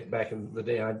 And I think back in the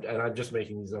day, and I'm just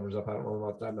making these numbers up, I don't know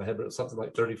off the top of my head, but it's something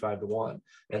like 35 to 1.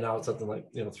 And now it's something like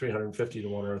 350 to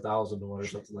 1 or 1,000 to 1 or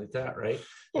something like that, right?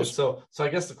 And so I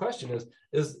guess the question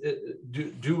is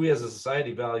do we as a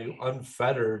society value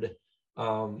unfettered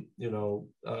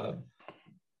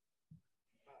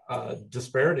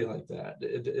disparity like that?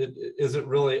 Is it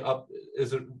really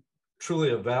is it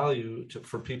truly a value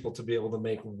for people to be able to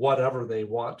make whatever they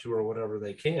want to or whatever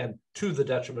they can to the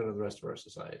detriment of the rest of our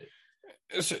society?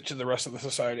 Is it to the rest of the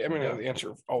society? I mean, the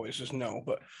answer always is no.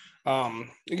 But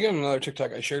again, another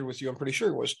TikTok I shared with you, I'm pretty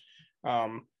sure, was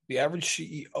the average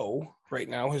CEO right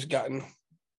now has gotten,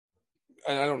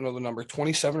 I don't know the number,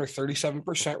 27 or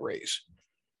 37% raise,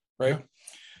 right?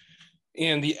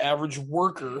 Yeah. And the average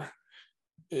worker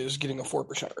is getting a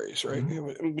 4% raise, right?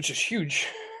 Which is huge.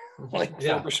 Like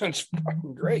 4% is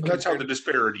fucking great. That's how the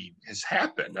disparity has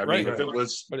happened. I mean, if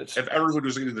everyone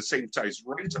was getting the same size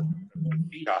raise,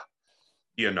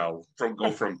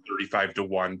 from 35 to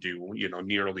 1 to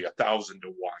nearly 1,000 to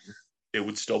 1, it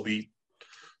would still be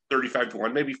 35 to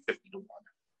 1, maybe 50 to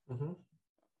 1.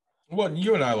 Well,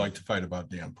 you and I like to fight about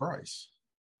Dan Price.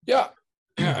 Yeah.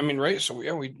 I mean, right. So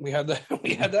we had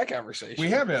that conversation. We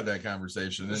have had that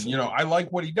conversation, and I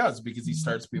like what he does because he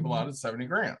starts people out at 70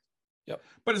 grand. Yep.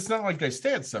 But it's not like they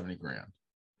stay at 70 grand.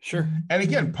 Sure. And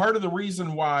again, part of the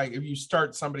reason why, if you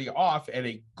start somebody off at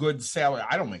a good salary,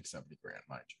 I don't make 70 grand,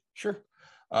 mind you. Sure.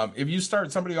 If you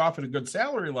start somebody off at a good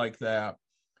salary like that,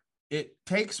 it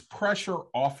takes pressure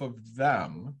off of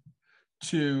them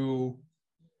to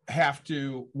have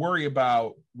to worry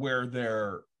about where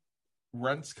their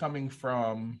rent's coming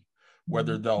from,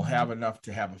 whether they'll have enough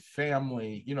to have a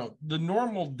family, the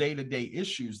normal day-to-day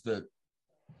issues that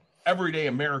everyday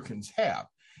Americans have.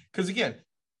 Because again,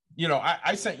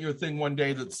 I sent you a thing one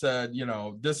day that said,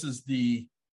 this is the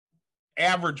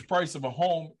average price of a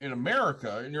home in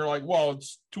America. And you're like, well,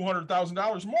 it's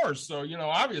 $200,000 more. So,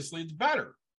 obviously it's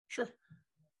better. Sure.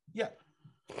 Yeah.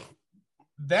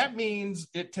 That means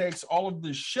it takes all of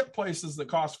the shit places that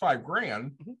cost $5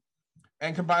 grand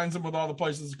and combines them with all the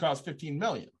places that cost 15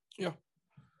 million. Yeah.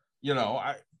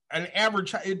 An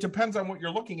average, it depends on what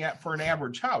you're looking at for an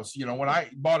average house. When I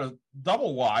bought a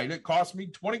double wide, it cost me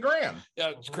 20 grand.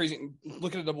 Yeah, it's crazy.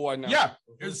 Look at a double wide now. Yeah,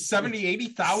 it's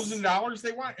 $70,000-$80,000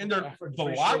 they want, and the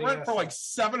lot rent for like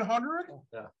 700.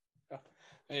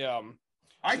 Yeah.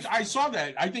 I saw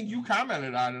that. I think you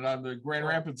commented on it on the Grand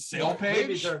Rapids sale page.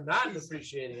 Maybe they're not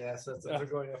depreciating assets that they're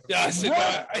going up. Yeah, I said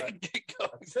that.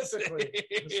 Typically,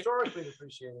 historically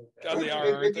depreciating. God, they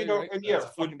are.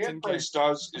 What Dan Price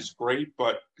does is great,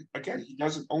 but again, he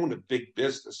doesn't own a big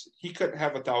business. He couldn't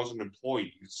have 1,000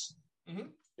 employees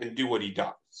and do what he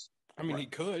does. I mean, he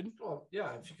could. Well,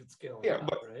 yeah, if you could scale it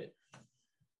up,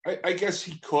 right? I guess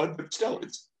he could, but still,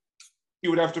 he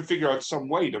would have to figure out some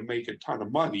way to make a ton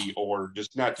of money or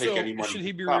just not take any money. Should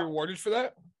he be rewarded for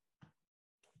that?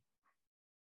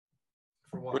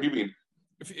 For what do you mean?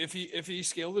 If he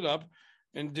scaled it up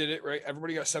and did it right,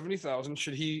 everybody got 70,000.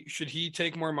 Should he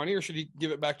take more money or should he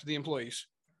give it back to the employees?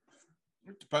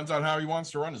 It depends on how he wants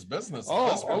to run his business.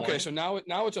 Oh, okay. So now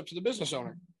it's up to the business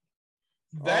owner.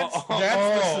 That's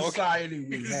the society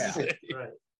we have. Right.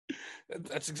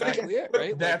 That's exactly it,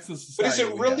 right? That's the society. But is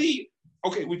it really?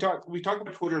 Okay, we talked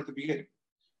about Twitter at the beginning.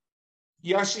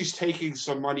 Yes, he's taking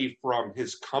some money from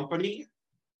his company,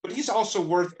 but he's also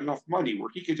worth enough money where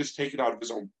he could just take it out of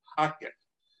his own pocket.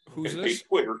 Who's and this? pay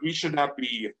Twitter. He should not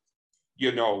be,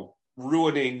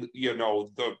 ruining,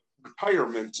 the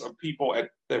retirements of people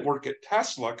that work at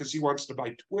Tesla because he wants to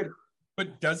buy Twitter.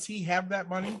 But does he have that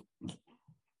money?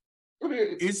 I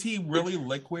mean, is he really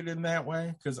liquid in that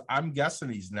way? Because I'm guessing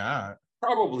he's not.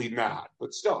 Probably not.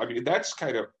 But still, I mean, that's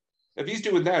kind of, if he's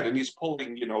doing that and he's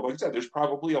pulling, like I said, there's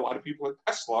probably a lot of people at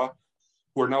Tesla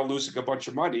who are now losing a bunch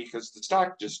of money because the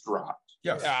stock just dropped.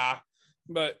 Yes. Yeah.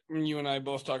 But you and I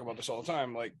both talk about this all the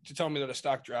time. Like, to tell me that a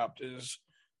stock dropped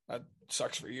that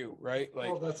sucks for you, right? Like,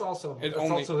 well, that's also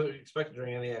expected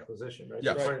during any acquisition, right?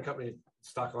 Yeah. Right. Company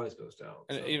stock always goes down.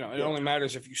 And it only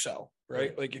matters if you sell,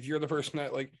 right? Like, if you're the person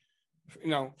that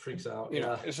freaks out.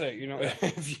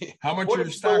 How much are your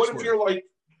stocks worth?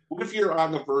 What if you're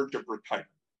on the verge of retirement?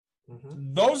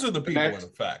 Mm-hmm. Those are the people it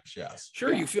affects. Yes.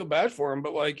 Sure, you feel bad for them,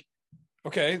 but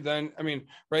okay, then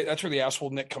right. That's where the asshole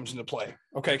Nick comes into play.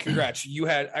 Okay, congrats. You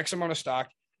had X amount of stock.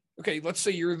 Okay, let's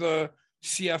say you're the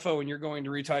CFO and you're going to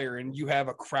retire and you have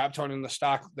a crap ton in the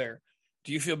stock there.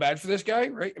 Do you feel bad for this guy?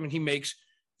 Right? I mean, he makes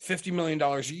 $50 million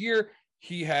a year.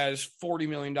 He has $40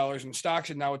 million in stocks,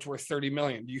 and now it's worth $30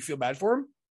 million. Do you feel bad for him?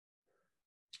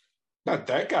 Not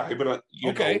that guy, but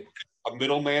you Okay. know, a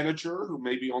middle manager who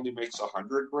maybe only makes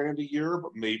 $100,000 a year,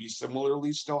 but maybe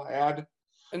similarly still had,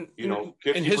 And you know,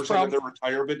 and his 50% of problem, their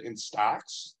retirement in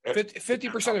stocks.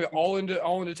 50% of it all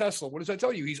into Tesla. What does that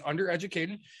tell you? He's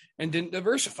undereducated and didn't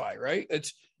diversify, right?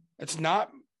 It's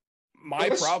not my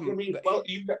Yes, problem. I mean, well,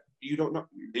 you don't know.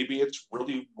 Maybe it's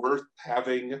really worth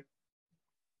having,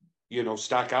 you know,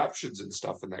 stock options and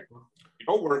stuff in that. You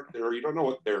don't work there. You don't know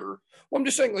what they're. Well, I'm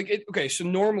just saying, like, okay, so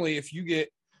normally if you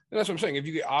get, and that's what I'm saying, if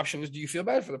you get options, do you feel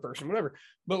bad for the person? Whatever.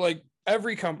 But like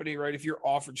every company, right, if you're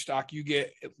offered stock, you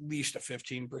get at least a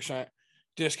 15%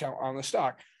 discount on the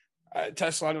stock.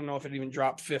 Tesla, I don't know if it even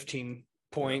dropped 15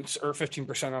 points or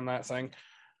 15% on that thing.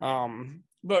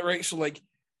 But right, so like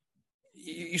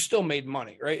you still made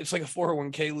money, right? It's like a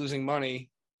 401k losing money.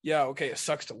 Yeah, okay, it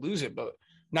sucks to lose it, but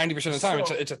 90% of the time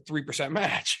it's a 3%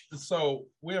 match. So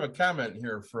we have a comment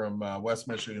here from West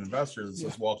Michigan investor that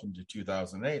says, "Welcome to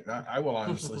 2008." And I will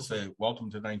honestly say,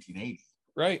 "Welcome to 1980,"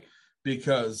 Right.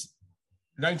 because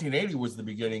 1980 was the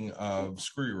beginning of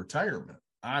screw your retirement.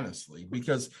 Honestly,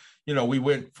 because you know we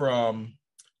went from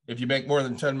if you make more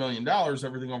than $10 million,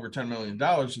 everything over $10 million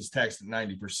is taxed at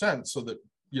 90%, so that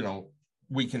you know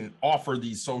we can offer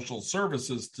these social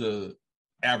services to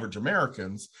average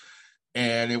Americans.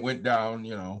 And it went down,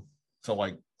 you know, to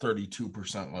like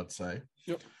 32%, let's say.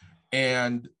 Yep.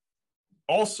 And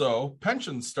also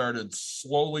pensions started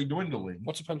slowly dwindling.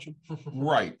 What's a pension?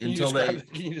 Right. Can you Until describe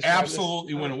they can you describe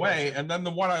absolutely went away. And then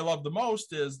the one I love the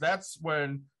most is that's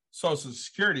when Social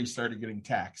Security started getting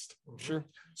taxed. this? Sure.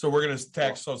 So we're going to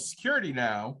tax Social Security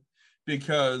now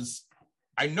because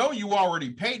I know you already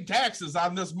paid taxes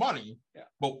on this money,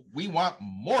 but we want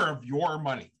more of your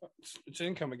money. It's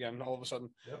income again all of a sudden.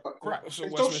 Correct. So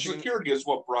And West Social Michigan, Security is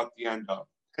what brought the end of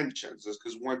pensions, is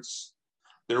because once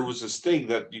there was this thing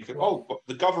that you could, but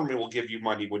the government will give you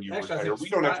money when you Actually, I retire. think We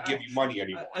don't have to give you money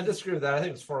anymore. I disagree with that. I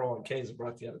think it's 401ks that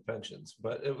brought the end of pensions,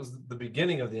 but it was the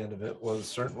beginning of the end of it was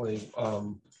certainly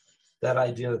that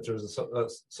idea that there was a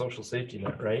social safety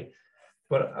net, right?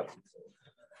 But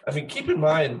I mean, keep in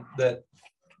mind that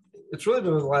it's really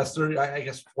been in the last 30, I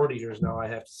guess 40 years now, I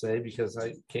have to say, because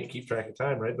I can't keep track of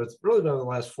time, right? But it's really been in the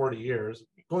last 40 years,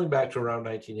 going back to around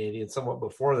 1980 and somewhat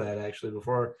before that, actually,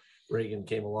 before Reagan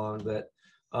came along, that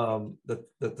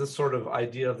this sort of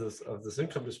idea of this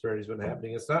income disparity has been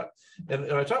happening. It's not,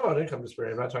 and I talk about income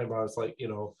disparity, I'm not talking about it's like, you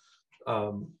know,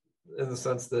 in the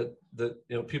sense that you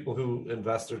know people who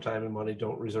invest their time and money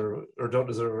don't deserve or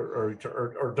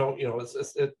don't, you know,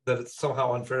 that it's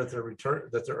somehow unfair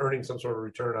that they're earning some sort of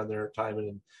return on their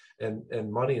time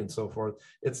and money and so forth.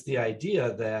 It's the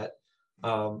idea that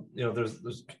you know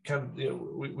there's kind of, you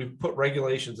know, we've put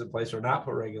regulations in place or not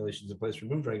put regulations in place,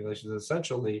 removed regulations,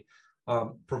 essentially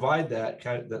provide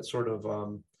that sort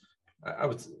of I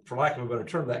would, for lack of a better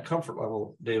term, that comfort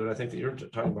level, David, I think that you're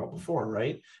talking about before,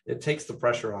 right? It takes the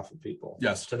pressure off of people.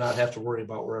 Yes. To not have to worry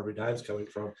about where every dime's coming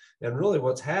from. And really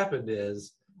what's happened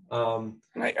is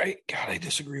I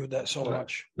disagree with that so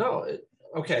much. No,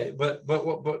 okay, but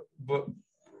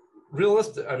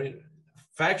realistic, I mean,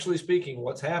 factually speaking,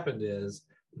 what's happened is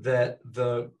that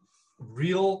the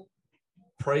real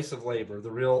price of labor,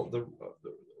 the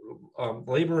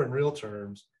labor in real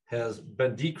terms, has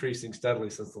been decreasing steadily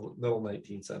since the middle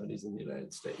 1970s in the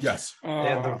United States. Yes.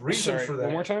 And the reason sorry, for that,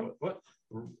 one more time. what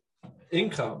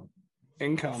income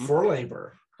Income for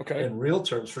labor Okay. in real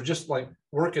terms for just like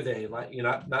work a day, like, you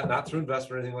know, not through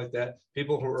investment or anything like that.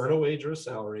 People who earn a wage or a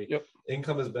salary, Yep.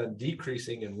 income has been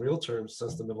decreasing in real terms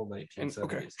since the middle 1970s.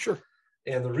 Okay. Sure.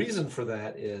 And the reason for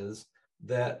that is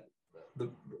that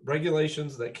the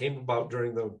regulations that came about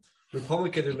during the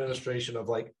Republican administration of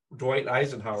like Dwight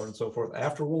Eisenhower and so forth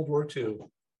after World War II,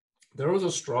 there was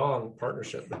a strong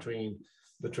partnership between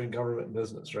government and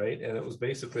business, right? And it was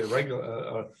basically a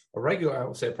regular, I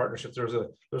would say a partnership. There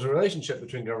was a relationship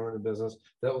between government and business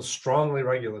that was strongly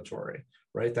regulatory,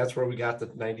 right? That's where we got the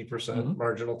 90%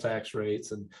 marginal tax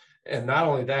rates, and not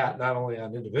only that, not only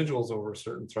on individuals over a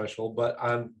certain threshold, but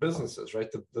on businesses,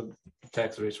 right? The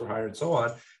tax rates were higher and so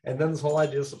on. And then this whole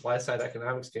idea of supply side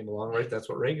economics came along, right? That's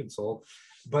what Reagan sold.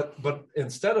 But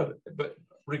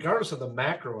regardless of the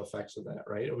macro effects of that,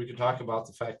 right? We could talk about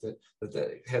the fact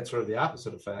that had sort of the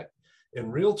opposite effect.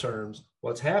 In real terms,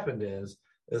 what's happened is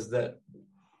that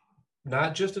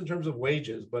not just in terms of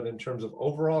wages, but in terms of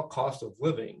overall cost of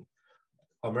living,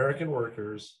 American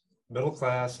workers, middle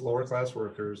class, lower class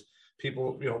workers,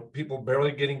 people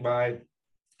barely getting by,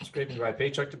 scraping by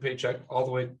paycheck to paycheck, all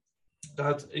the way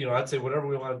that's, I'd say whatever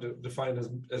we want to define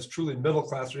as truly middle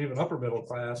class or even upper middle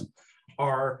class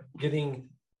are getting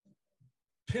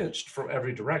pinched from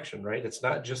every direction, right? It's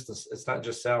not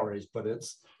just salaries, but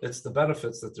it's the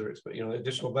benefits that they're expecting,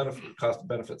 additional benefit, cost of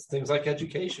benefits, things like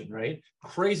education, right?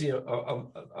 Crazy.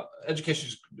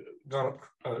 Education's gone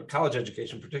up, college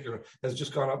education in particular has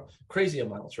just gone up crazy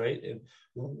amounts, right? And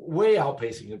way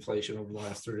outpacing inflation over the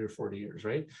last 30 or 40 years,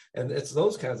 right? And it's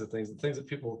those kinds of things, the things that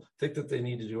people think that they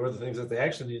need to do, or the things that they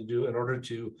actually need to do in order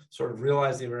to sort of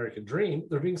realize the American dream,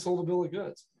 they're being sold a bill of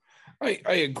goods. I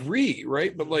agree,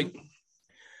 right? But like,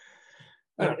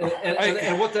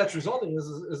 and what that's resulting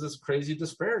is this crazy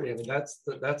disparity. I mean, that's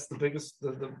the biggest,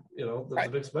 the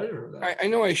biggest measure of that. I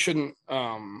know I shouldn't,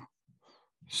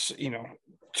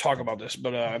 talk about this,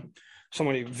 but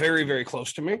somebody very, very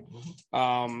close to me,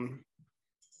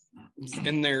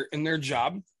 in their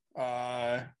job,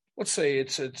 let's say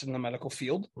it's in the medical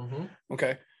field.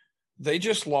 Okay, they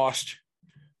just lost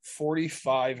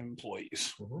 45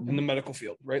 employees in the medical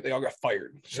field, right? They all got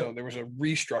fired. So there was a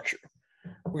restructure.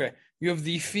 Okay. You have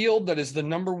the field that is the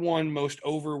number one most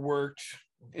overworked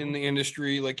in the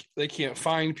industry. Like they can't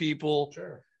find people,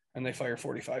 and they fire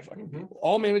 45 fucking people,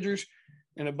 all managers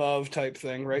and above type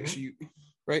thing. Right.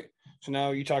 So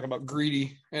now you talk about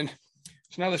greedy. And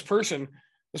so now this person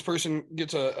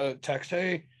gets a text.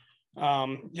 Hey,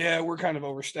 we're kind of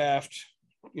overstaffed.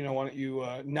 Why don't you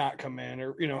not come in?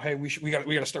 Or, hey, we got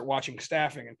to start watching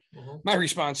staffing. And my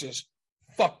response is,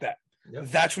 fuck that. Yep.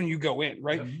 That's when you go in,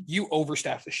 right? Yep. You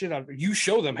overstaff the shit out of it. You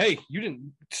show them, hey, you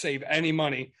didn't save any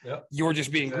money. Yep. You're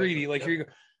just being greedy. Like, here you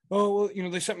go. Oh, well,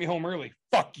 they sent me home early.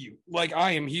 Fuck you. Like,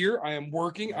 I am here. I am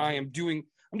working. I'm doing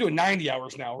 90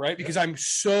 hours now, right? Because I'm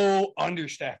so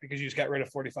understaffed because you just got rid of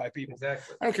 45 people.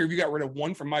 Exactly. I don't care if you got rid of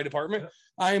one from my department.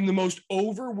 I am the most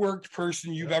overworked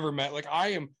person you've ever met. Like, I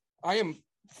am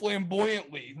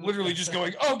flamboyantly, literally just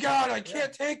going, oh God, I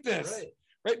can't take this.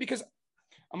 Right? Because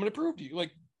I'm going to prove to you,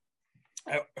 like,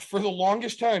 for the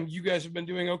longest time, you guys have been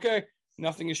doing okay.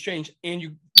 Nothing has changed, and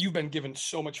you've been given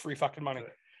so much free fucking money,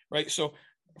 right? So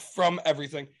from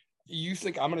everything, you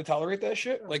think I'm going to tolerate that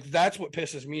shit? Like that's what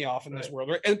pisses me off in this world,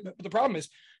 right? And the problem is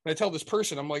when I tell this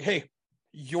person, I'm like, hey,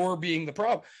 you're being the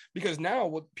problem, because now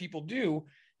what people do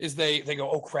is they go,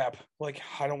 oh crap, like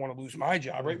I don't want to lose my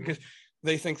job, right? Because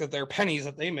they think that their pennies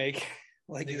that they make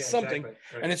is something,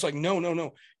 and it's like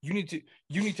no, you need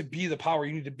to be the power,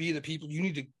 you need to be the people, you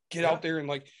need to get out there and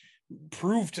like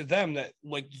prove to them that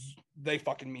like they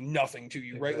fucking mean nothing to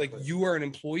you, right? Like you are an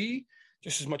employee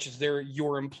just as much as they're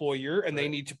your employer, and they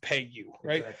need to pay you,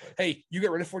 right? Hey, you get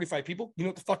rid of 45 people. You know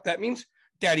what the fuck that means?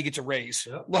 Daddy gets a raise.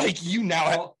 Like you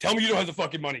now tell me you don't have the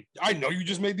fucking money. I know you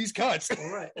just made these cuts.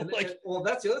 All right. And, well,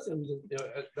 that's the other thing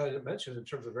that I mentioned in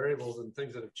terms of variables and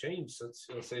things that have changed since,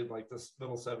 say like this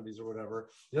middle 70s or whatever.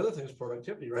 The other thing is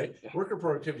productivity, right? Worker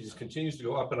productivity just continues to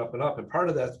go up and up and up. And part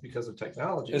of that's because of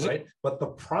technology, right? But the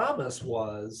promise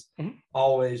was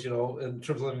always, in terms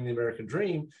of living the American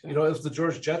dream, it was the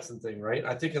George Jetson thing, right?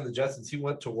 I think in the Jetsons, he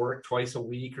went to work twice a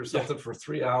week or something for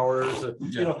 3 hours,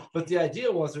 but the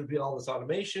idea was there'd be all this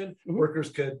automation. Workers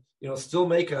could, still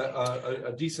make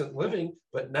a decent living,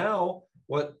 but now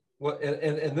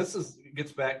and this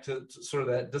gets back to sort of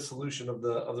that dissolution of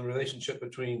the relationship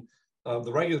between the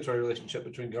regulatory relationship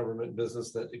between government and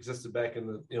business that existed back in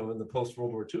the in the post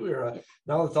World War II era.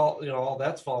 Now that all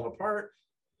that's fallen apart,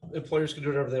 employers can do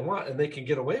whatever they want, and they can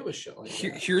get away with shit like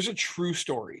that. Here's a true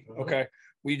story. Okay.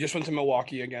 We just went to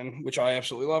Milwaukee again, which I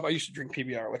absolutely love. I used to drink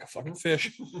PBR like a fucking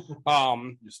fish.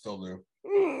 You still do.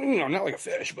 Not like a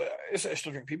fish, but I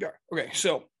still drink PBR. Okay,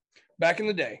 so back in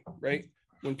the day, right,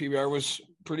 when PBR was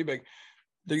pretty big,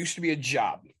 there used to be a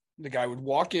job. The guy would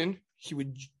walk in, he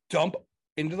would dump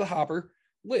into the hopper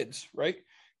lids, right,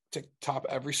 to top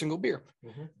every single beer.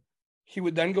 He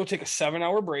would then go take a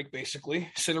 7-hour break, basically,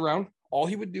 sit around. All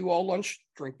he would do all lunch,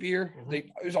 drink beer. It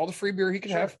was all the free beer he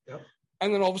could have.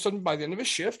 And then all of a sudden, by the end of his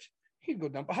shift, he'd go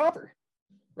dump a hopper,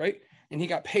 right? And he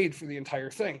got paid for the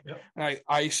entire thing. And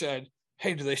I said,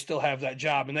 hey, do they still have that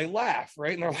job? And they laugh,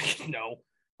 right? And they're like, no.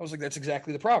 I was like, that's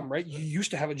exactly the problem, right? You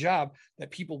used to have a job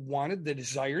that people wanted, they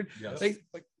desired. They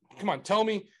like, come on, tell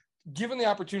me, given the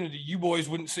opportunity, you boys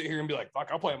wouldn't sit here and be like, fuck,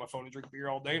 I'll play on my phone and drink beer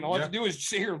all day. And all I have to do is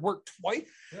sit here and work twice,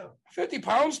 50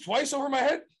 pounds twice over my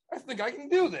head. I think I can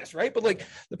do this, right? But like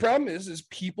the problem is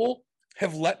people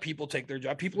have let people take their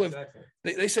job. People have,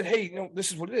 they said, hey,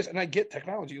 this is what it is. And I get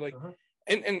technology. Like,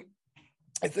 and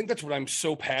I think that's what I'm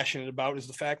so passionate about is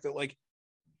the fact that like,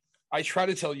 I try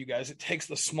to tell you guys, it takes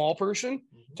the small person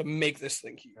to make this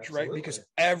thing huge, right? Because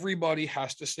everybody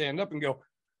has to stand up and go,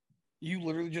 you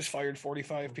literally just fired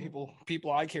 45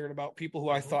 people I cared about, people who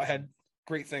I thought had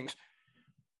great things.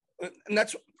 and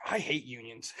that's, I hate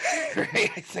unions, right?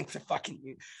 I think the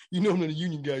fucking, I'm not a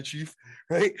union guy, chief,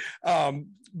 right?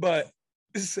 But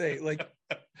say like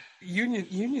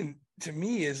union to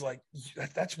me is like,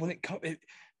 that's when it comes,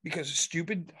 because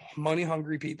stupid money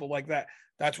hungry people like that.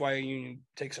 That's why a union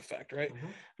takes effect, right? Mhm.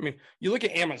 I mean, you look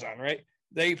at Amazon, right?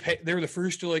 They're the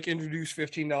first to like introduce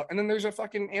 $15, and then there's a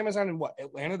fucking Amazon in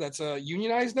Atlanta that's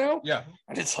unionized now. Yeah.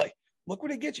 And it's like, look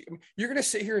what it gets you. I mean, you're gonna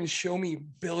sit here and show me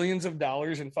billions of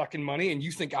dollars in fucking money, and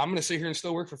you think I'm gonna sit here and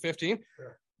still work for 15?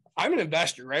 Sure. I'm an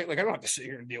investor, right? Like I don't have to sit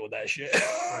here and deal with that shit.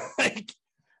 Like,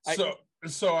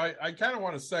 So I kind of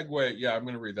want to segue. Yeah, I'm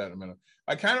going to read that in a minute.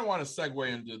 I kind of want to segue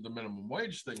into the minimum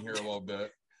wage thing here a little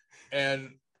bit.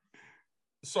 And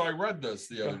so I read this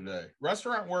the other day.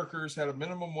 Restaurant workers had a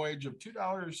minimum wage of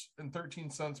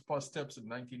 $2.13 plus tips in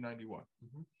 1991.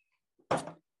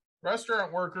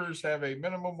 Restaurant workers have a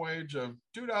minimum wage of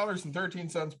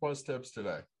 $2.13 plus tips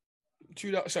today.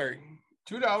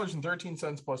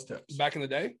 $2.13 plus tips. Back in the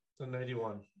day, So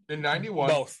 91 In 91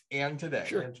 both. and today.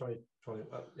 Sure. and 2020.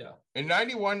 Yeah. In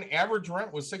 91, average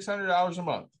rent was $600 a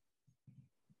month.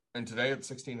 And today it's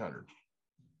 $1,600.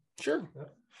 Sure.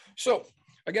 Yep. So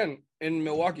again, in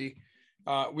Milwaukee,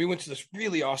 we went to this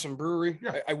really awesome brewery.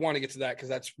 Yeah. I want to get to that because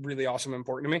that's really awesome and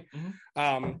important to me.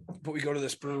 But we go to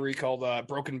this brewery called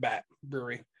Broken Bat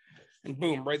Brewery, and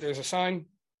boom, right there's a sign.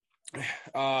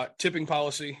 Tipping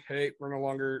policy. Hey, we're no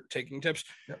longer taking tips.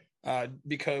 Yep.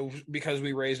 Because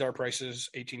we raised our prices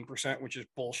 18%, which is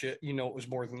bullshit. It was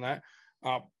more than that.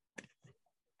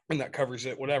 And that covers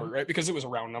it, whatever, right? Because it was a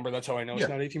round number. That's how I know it's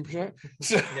not 18%.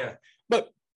 So, Yeah. but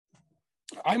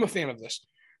I'm a fan of this,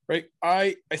 right?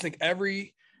 I think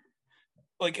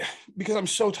because I'm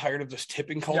so tired of this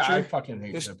tipping culture. Yeah, I fucking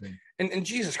hate This- tipping. And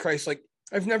Jesus Christ, like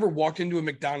I've never walked into a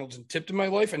McDonald's and tipped in my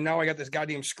life, and now I got this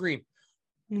goddamn screen.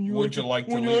 Would you like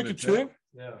to Would you leave like a a tip? tip?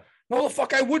 Yeah. No, the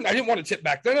fuck I wouldn't. I didn't want to tip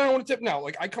back then. I don't want to tip now.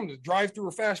 Like I come to drive through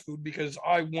or fast food because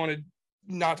I wanted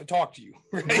not to talk to you.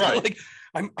 Right? Right. Like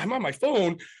I'm on my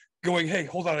phone going, hey,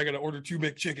 hold on, I gotta order 2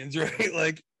 McChickens, right?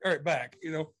 Like, all right, back,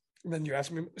 and then you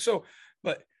ask me. So,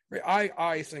 but right,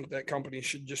 I think that companies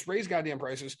should just raise goddamn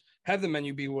prices, have the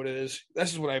menu be what it is.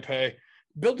 This is what I pay.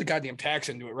 Build the goddamn tax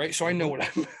into it, right? So I know what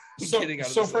I'm getting out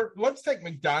of this. Let's take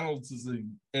McDonald's as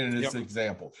an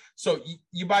example. So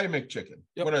you buy a McChicken.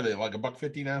 Yep. What are they, like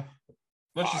 $1.50 now?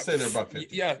 Let's just say they're $1.50.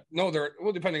 Yeah, no, they're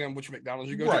depending on which McDonald's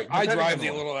you go Right, to. I depending drive on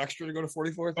the the little extra to go to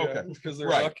 44th. Okay. Because they're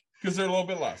Right. luck. Because they're a little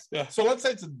bit less. Yeah. So let's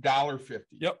say it's $1.50.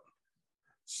 Yep.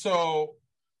 So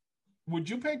would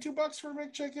you pay $2 for a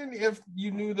McChicken if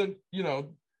you knew that,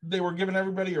 they were giving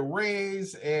everybody a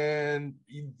raise and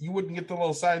you wouldn't get the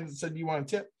little sign that said you want a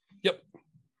tip?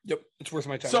 Yep, it's worth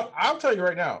my time. So I'll tell you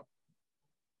right now,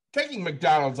 taking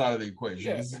McDonald's out of the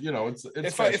equation is, it's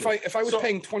if I was So-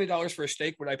 paying $20 for a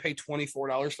steak, would I pay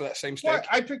 $24 for that same steak? Well,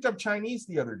 I picked up Chinese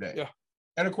the other day. Yeah.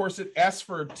 And of course it asked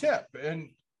for a tip.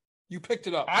 And You picked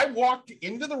it up. I walked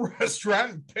into the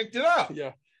restaurant and picked it up.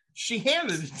 Yeah. She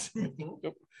handed it to me.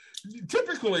 Yep.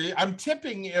 Typically, I'm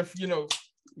tipping if,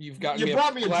 You've got you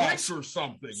brought me a glass. drink or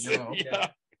something, Yeah.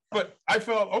 But I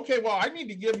felt, okay, well, I need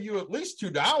to give you at least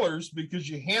 $2 because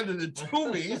you handed it to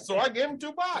me. So I gave him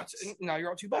 $2. Now you're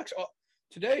out $2. Oh,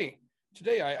 today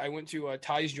I went to a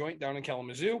Ty's joint down in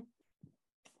Kalamazoo,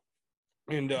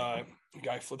 and the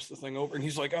guy flips the thing over and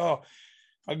he's like, oh,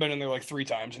 I've been in there like 3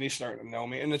 times, and he's starting to know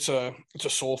me. And it's a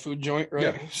soul food joint, right?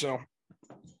 Yeah. So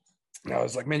I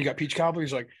was like, man, you got peach cobbler?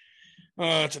 He's like,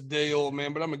 it's a day old,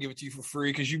 man, but I'm gonna give it to you for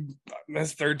free because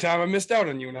that's the 3rd time I missed out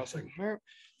on you. And I was like, all right.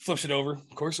 Flips it over.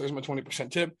 Of course, there's my 20%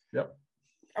 tip. Yep.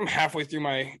 I'm halfway through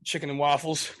my chicken and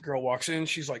waffles. Girl walks in.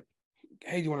 She's like,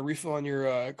 hey, do you want a refill on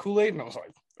your Kool-Aid? And I was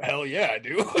like, hell yeah, I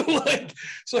do.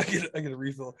 So I get a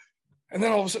refill. And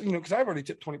then all of a sudden, because I've already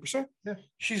tipped 20%. Yeah.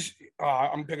 She's,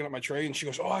 I'm picking up my tray, and she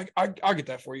goes, oh, I'll get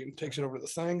that for you, and takes it over to the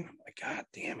thing. I'm like, God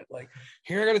damn it. Like,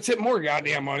 here I got to tip more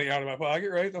goddamn money out of my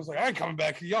pocket, right? I was like, I ain't coming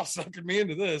back here. Y'all sucking me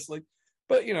into this. Like,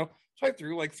 but, so I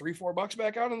threw like $3-4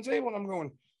 back out on the table, and I'm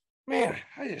going, man,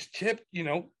 I just tipped,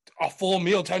 a full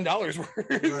meal, $10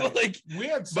 worth. Right. Like, We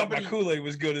had but somebody my Kool-Aid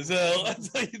was good as hell. I'll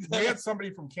tell you that. we had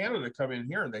somebody from Canada come in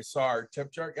here and they saw our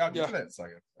tip jar. I'll get Yeah. to that in a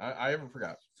second. I haven't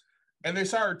forgot. And they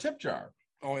saw our tip jar.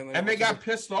 Oh, And they got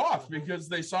pissed off because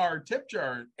they saw our tip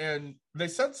jar and they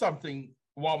said something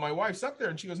while my wife's up there,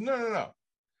 and she goes, no.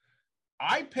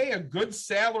 I pay a good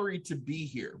salary to be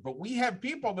here, but we have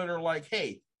people that are like,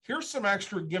 hey, here's some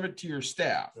extra, give it to your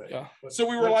staff. Right. Yeah. But So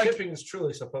we were what like, tipping is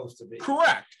truly supposed to be.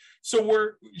 correct. So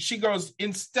she goes,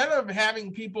 instead of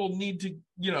having people need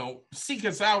to, seek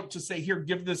us out to say, here,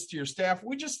 give this to your staff,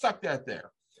 we just stuck that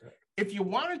there. Right. If you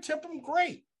want to tip them,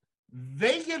 great.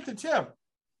 They get the tip.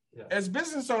 Yeah. As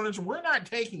business owners, we're not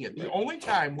taking it. The only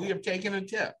time we have taken a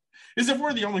tip is if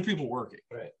we're the only people working.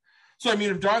 Right. So, I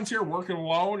mean, if Dawn's here working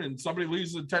alone and somebody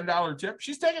leaves a $10 tip,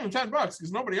 she's taking the $10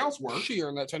 because nobody else works. She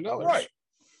earned that $10. Right.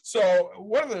 So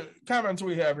one of the comments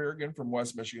we have here, again, from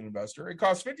West Michigan Investor, it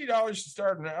costs $50 to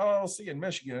start an LLC in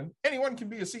Michigan. Anyone can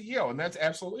be a CEO, and that's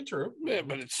absolutely true. Yeah,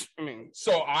 but it's, I mean,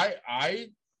 So I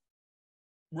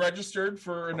registered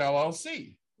for an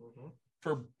LLC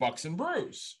for Bucks and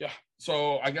Brews. Yeah.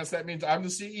 So I guess that means I'm the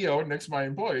CEO and Nick's my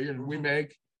employee, and we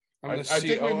make. I'm I the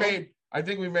think we COO. made. I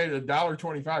think we made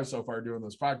 $1.25 so far doing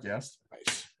this podcast.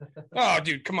 Nice. Oh,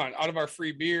 dude, come on! Out of our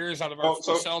free beers, out of our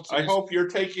So seltzers. I hope you're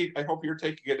taking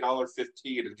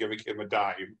 $1.15 and giving him a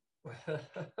dime.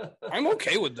 I'm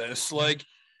okay with this. Like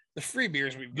the free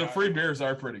beers we've The got. free beers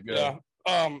are pretty good.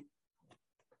 Yeah.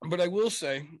 But I will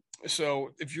say, so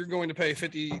if you're going to pay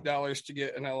 $50 to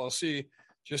get an LLC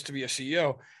just to be a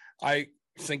CEO, I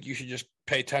think you should just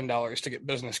pay $10 to get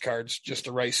business cards just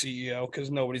to write CEO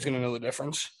because nobody's going to know the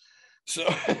difference. So,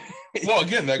 Well,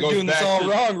 again, that you're goes doing back this all to,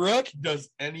 wrong, Rook. does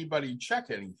anybody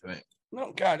check anything?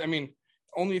 No, God, I mean,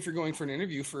 only if you're going for an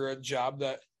interview for a job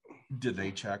that Did they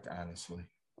check, honestly?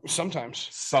 sometimes.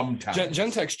 Sometimes.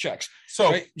 Gentex checks. So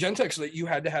Right? Gentex, that you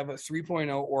had to have a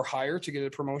 3.0 or higher to get a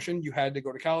promotion. You had to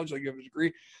go to college, like you have a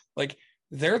degree. Like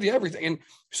they're the everything. And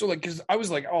so, like, because I was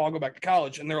like, oh, I'll go back to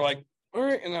college, and they're like, all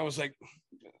right. And I was like,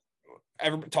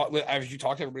 as you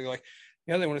talk to everybody, like,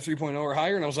 yeah, they want a 3.0 or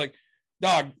higher, and I was like,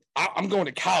 dog, I'm going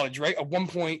to college, right? A 1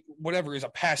 point whatever is a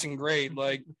passing grade.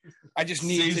 Like, I just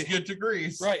need C's to get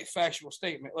degrees. right factual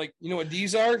statement. Like, you know what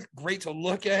these are? Great to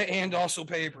look at and also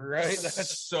paper, right?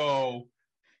 That's So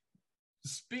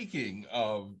speaking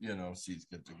of, C's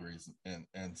get degrees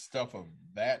and stuff of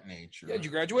that nature. yeah, did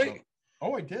you graduate?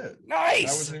 Oh, I did. Nice.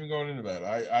 I wasn't even going into that.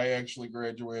 I actually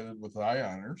graduated with high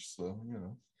honors. So,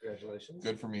 Congratulations.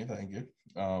 good for me. Thank you.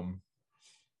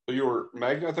 So you were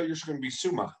Magna? I thought you were going to be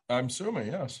Summa. I'm Summa,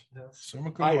 yes. Yes.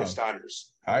 Summa cum laude. Highest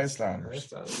honors. Highest honors. Nice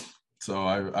done. So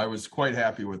I was quite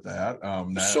happy with that.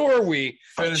 That So are we.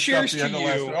 finished Cheers up the to end of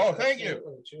last you. week. Oh, thank you.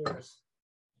 Absolutely. Cheers.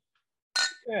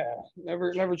 Yeah,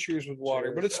 never cheers with water,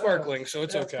 Cheers. but it's sparkling, so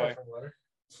it's Yeah, okay. sparkling water.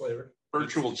 It's flavor.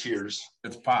 Virtual cheers.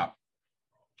 It's pop.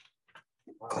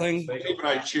 Cling. Dave and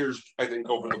I cheers, I think,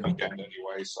 over the weekend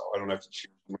anyway, so I don't have to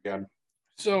cheers them again.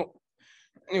 So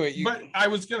anyway, But I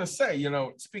was going to say,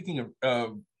 speaking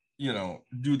of,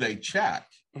 do they check?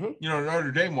 Mhm.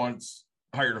 Notre Dame once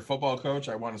hired a football coach.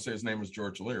 I want to say his name was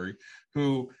George Leary,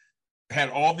 who had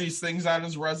all these things on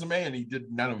his resume and he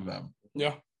did none of them.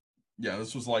 yeah, Yeah,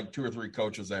 this was like 2 or 3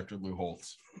 coaches after Lou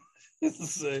Holtz. it's the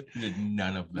same. He did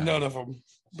none of them. None of them,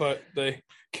 but they.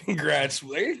 Congrats.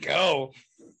 There you go.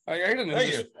 I gotta know.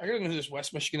 Thank This, I gotta know who this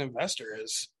West Michigan investor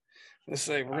is. Let's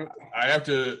say we're gonna. I have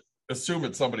to assume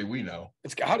it's somebody we know.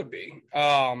 It's got to be.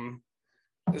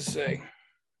 Let's say,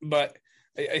 but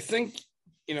I think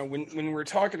when we're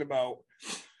talking about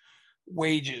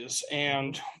wages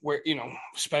and where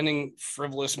spending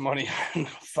frivolous money on a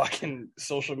fucking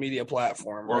social media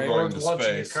platform, Or right? going Or to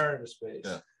launching your space. car into space.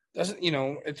 Yeah. Doesn't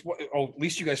it's what? Oh, at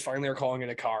least you guys finally are calling it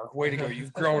a car. Way to go!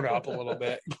 You've grown up a little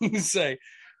bit. Say,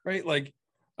 right? Like,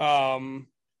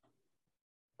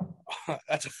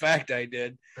 that's a fact. I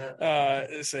did.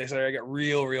 Say sorry. I got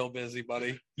real busy,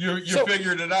 buddy. You So-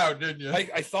 figured it out, didn't you?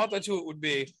 I thought that's who it would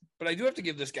be, but I do have to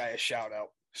give this guy a shout out.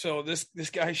 So this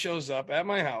guy shows up at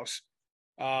my house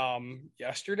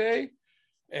yesterday,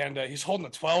 and he's holding a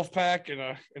 12-pack in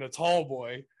a tall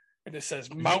boy, and it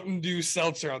says Mountain Dew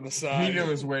Seltzer on the side. He knew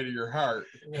his way to your heart.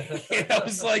 And I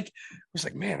was like,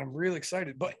 man, I'm really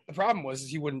excited. But the problem was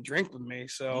he wouldn't drink with me,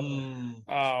 so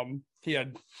he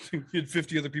had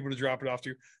 50 other people to drop it off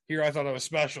to. Here I thought I was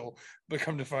special, but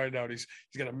come to find out he's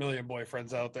got a million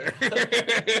boyfriends out there.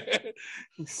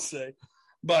 Say,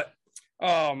 but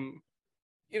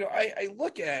I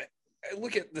look at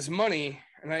this money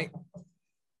and I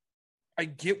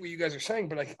get what you guys are saying,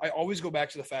 but I always go back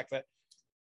to the fact that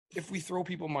if we throw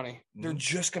people money, they're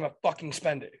just gonna fucking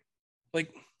spend it.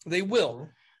 Like they will.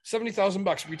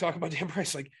 $70,000. We talk about damn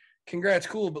price. Like, congrats,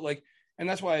 cool, but like, and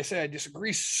that's why I say I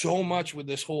disagree so much with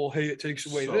this whole hey, it takes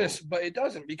away this, but it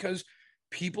doesn't, because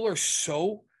people are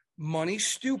so money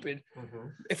stupid.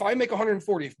 If I make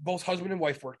 140, if both husband and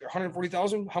wife work, they're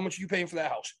 140,000. How much are you paying for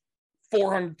that house?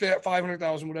 400,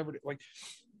 500,000, whatever. Like,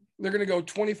 they're going to go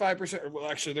 25%. Well,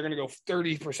 actually, they're going to go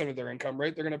 30% of their income,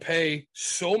 right? They're going to pay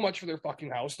so much for their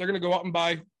fucking house. They're going to go out and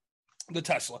buy the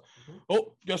Tesla.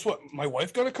 Oh, guess what? My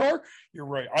wife got a car. You're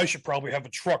right. I should probably have a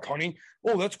truck, honey.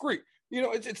 Oh, that's great. You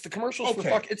know, it's the commercials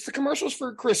Okay. it's the commercials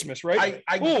for Christmas, right?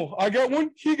 I got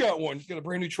one, he got one. He's got a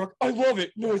brand new truck. I love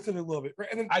it. No, I said I love it. Right?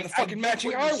 And then I the fucking get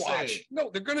matching what you're iWatch. saying. No,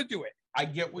 they're gonna do it. I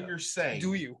get what you're saying.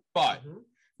 Do you? But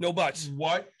No buts.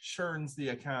 what churns the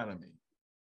economy?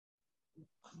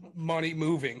 Money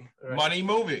moving. Right. Money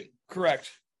moving.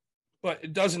 Correct. But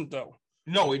it doesn't though.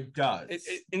 No, it does.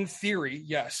 In theory,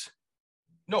 yes.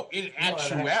 No, in No, it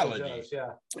actually actuality. does,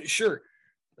 yeah. Sure.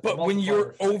 It's a But when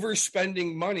you're multiplier.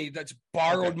 overspending money, that's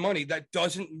borrowed money that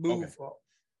doesn't move. Okay. Well,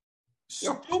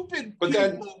 Stupid But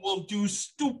then- people will do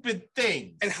stupid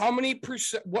things. And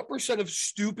what percent of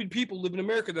stupid people live in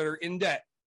America that are in debt?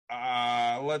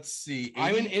 Let's see.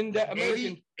 I'm an in-debt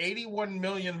American. 81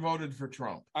 million voted for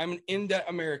Trump. I'm an in-debt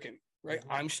American, right?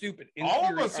 I'm stupid. In All of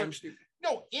theory, us are- I'm stupid.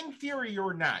 No, in theory,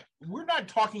 you're not. We're not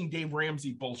talking Dave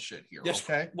Ramsey bullshit here. Yes,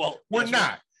 Okay, well, we're yes,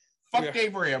 not. Fuck Yeah.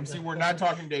 Dave Ramsey. We're not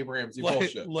talking Dave Ramsey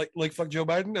bullshit. like fuck Joe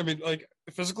Biden. I mean, like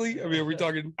physically. I mean, are we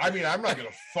talking? I mean, I'm not gonna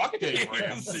fuck Dave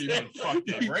Ramsey, but fuck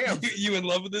Dave Ramsey. You in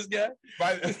love with this guy?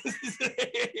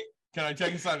 Can I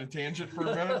take us on a tangent for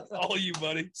a minute? All you,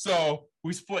 buddy. So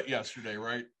we split yesterday,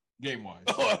 right? Game wise.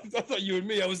 Oh, I thought you and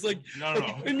me. I was like, No.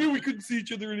 I knew we couldn't see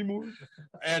each other anymore.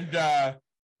 And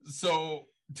so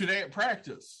today at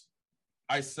practice,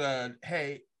 I said,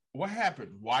 "Hey, what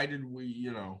happened? Why did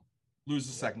we, lose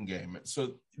the second game?"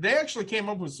 So they actually came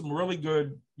up with some really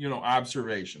good,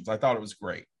 observations. I thought it was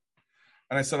great.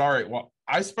 And I said, "All right, well,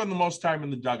 I spend the most time in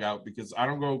the dugout because I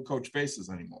don't go coach bases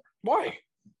anymore." Why?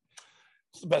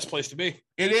 It's the best place to be.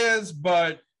 It is,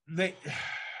 but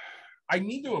I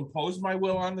need to impose my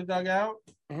will on the dugout.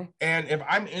 Mhm. And if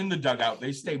I'm in the dugout,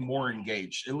 they stay more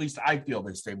engaged. At least I feel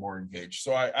they stay more engaged.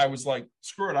 So I was like,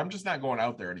 screw it. I'm just not going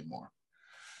out there anymore.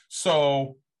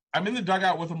 So I'm in the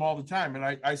dugout with them all the time. And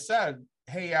I said,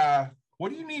 "Hey, what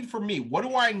do you need from me? What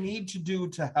do I need to do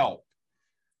to help?"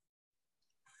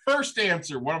 First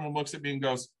answer, one of them looks at me and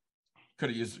goes, "Could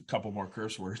have used a couple more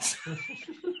curse words."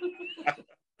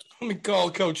 Let me call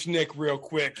Coach Nick real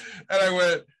quick. And I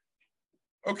went,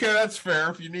 "Okay, that's fair.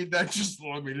 If you need that, just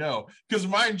let me know." Because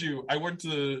mind you, I went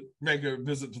to make a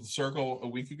visit to the Circle a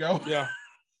week ago. Yeah.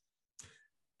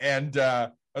 And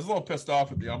I was a little pissed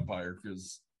off at the umpire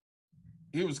because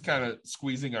he was kind of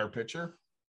squeezing our pitcher.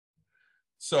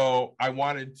 So I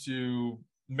wanted to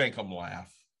make him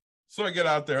laugh. So I get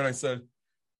out there and I said,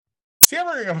 "Is he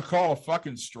ever going to call a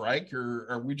fucking strike, or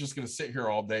are we just going to sit here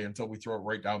all day until we throw it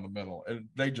right down the middle?" And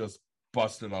they just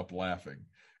busted up laughing.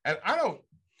 And I don't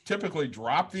typically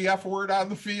drop the F word on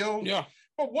the field, Yeah.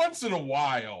 but once in a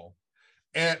while.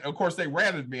 And of course, they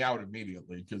ratted me out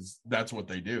immediately because that's what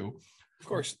they do. Of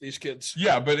course, these kids.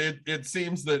 Yeah, but it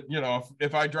seems that,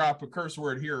 if I drop a curse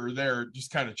word here or there, it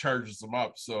just kind of charges them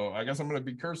up. So I guess I'm going to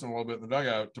be cursing a little bit in the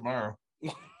dugout tomorrow.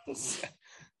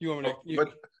 You want me to?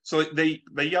 But so they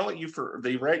yell at you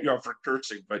they rant you out for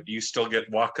cursing, but you still get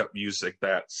walk-up music.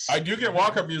 That's I do get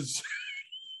walk-up music.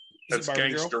 that's Barbie girl?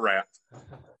 gangster rap.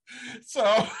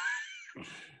 So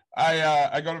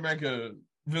I go to make a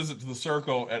visit to the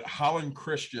Circle at Holland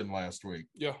Christian last week.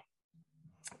 Yeah.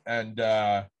 And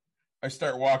I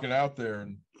start walking out there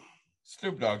and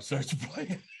Snoop Dogg starts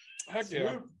playing. Heck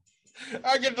yeah.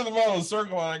 I get to the middle of the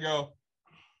Circle and I go,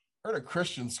 "We're at a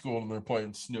Christian school and they're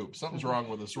playing Snoop. Something's wrong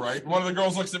with us, right?" And one of the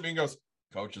girls looks at me and goes,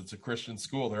 "Coach, it's a Christian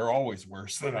school. They're always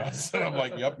worse than us." And I'm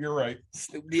like, "Yep, you're right."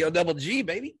 Snoop D-O-double-G,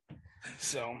 baby.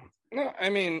 So, no, I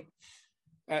mean,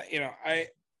 no,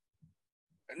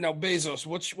 Bezos.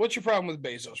 What's your problem with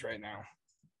Bezos right now?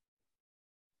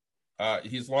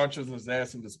 He's launching his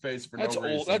ass into space for That's no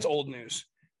reason. old. That's old news.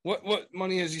 What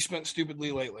money has he spent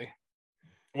stupidly lately?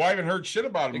 Well, I haven't heard shit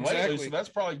about him lately, Exactly. so that's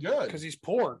probably good. Because he's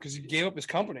poor. Because he gave up his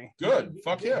company. Good.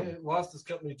 Fuck He him. lost his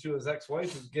company to his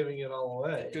ex-wife, who's giving it all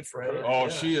away. Good for right? her. Oh, Yeah.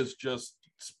 she is just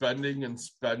spending and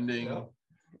spending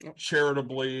Yeah.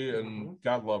 charitably, and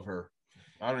God love her.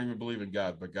 I don't even believe in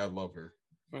God, but God love her.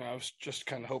 I was just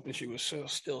kind of hoping she was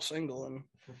still single and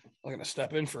I'm going to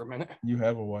step in for a minute. You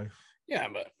have a wife. Yeah,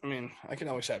 but I mean, I can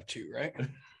always have two, right?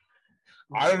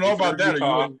 I don't know If you're about that. Utah-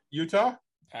 Are you in Utah?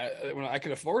 When I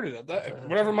can afford it at that.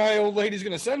 Whatever my old lady's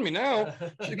going to send me now,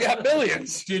 she got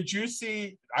billions. Did you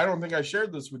see? I don't think I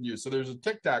shared this with you. So there's a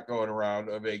TikTok going around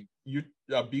of a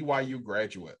BYU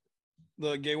graduate.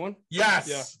 The gay one? Yes.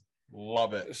 Yeah.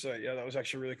 Love it. So, yeah, that was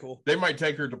actually really cool. They might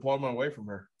take her diploma away from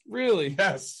her. Really?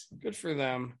 Yes. Good for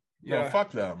them. No, Yeah,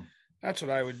 fuck them. that's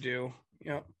what I would do.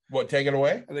 Yeah. What, take it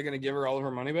away? Are they going to give her all of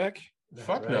her money back?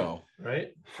 Fuck Right? no.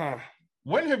 Right? Huh.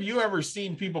 When have you ever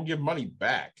seen people give money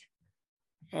back?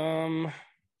 I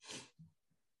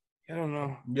don't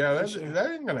know. Yeah,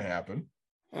 that ain't gonna happen.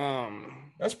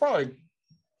 That's probably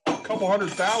a couple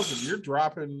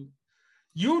 100,000.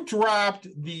 You dropped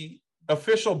the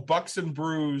official Bucks and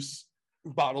Brews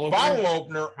Bottle opener. bottle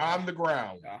opener on the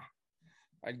ground. Yeah,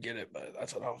 I'd get it, but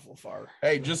that's an awful far.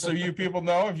 Hey, just so you people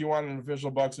know, if you want an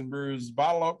official Bucks and Brews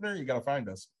bottle opener, you got to find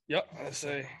us. Yep, I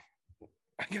say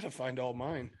I gotta find all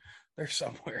mine. They're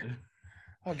somewhere.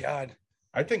 Oh God,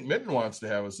 I think Mitten wants to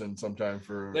have us in sometime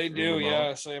for. they for do. remote.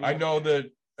 Yeah, same. I know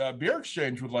that Beer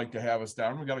Exchange would like to have us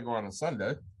down. We got to go on a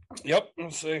Sunday. Yep,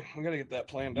 let's see. We gotta get that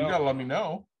planned You out. got to let me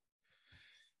know.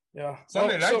 Yeah,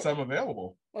 Sunday Well, nights, so I'm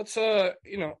available. let's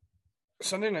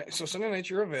Sunday night. So Sunday night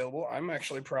you're available. I'm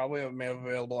actually probably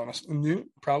available on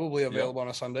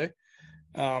a Sunday.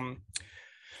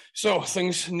 So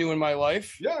things new in my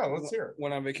life. Yeah, let's hear it.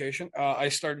 Went on vacation. I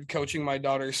started coaching my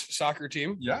daughter's soccer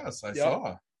team. Yes, I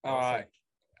Yep. saw.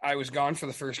 I was gone for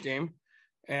the first game,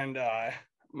 and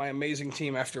my amazing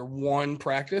team, after one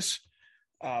practice,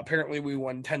 apparently we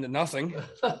won 10-0.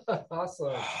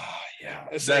 Awesome. Yeah,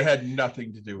 it's That like- had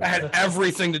nothing to do with that had it.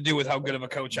 everything to do with how good of a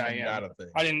coach I Not am. a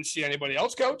thing. I didn't see anybody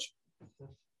else coach.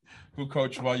 Who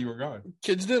coached while you were gone?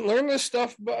 Kids didn't learn this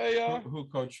stuff by Who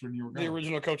coached when you were the gone?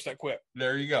 original coach that quit.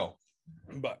 There you go.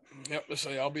 But yep, let's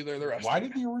say I'll be there the rest. Why of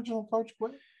did the original coach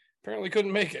quit? apparently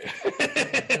couldn't make it.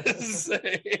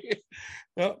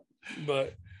 Yep.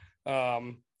 But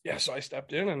yeah, so I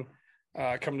stepped in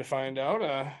and come to find out,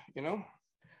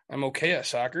 I'm okay at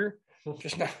soccer.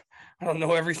 Just not, I don't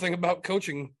know everything about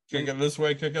coaching. Kick it this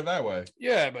way, kick it that way.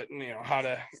 Yeah, but how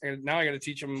to now I got to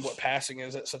teach them what passing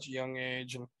is at such a young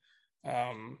age, and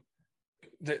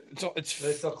it's Do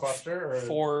they still cluster? Or?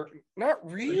 for not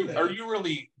really. Are you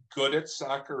really good at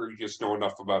soccer, or you just know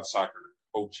enough about soccer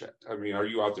to coach it? I mean, are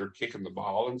you out there kicking the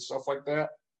ball and stuff like that?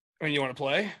 I mean, you want to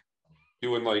play?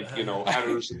 Doing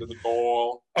headers into the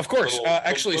goal? Of course. little-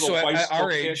 Actually, little so at bicycle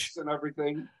our kicks age, and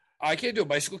everything. I can't do a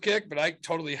bicycle kick, but I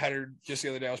totally headed just the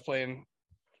other day. I was playing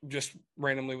just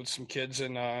randomly with some kids,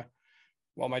 and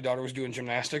while my daughter was doing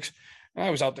gymnastics, and I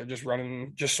was out there just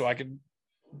running just so I could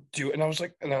do it. And I was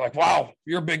like, and they're like, "Wow,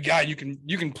 you're a big guy. You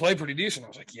can play pretty decent." I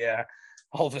was like, "Yeah."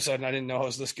 All of a sudden, I didn't know I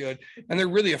was this good, and they're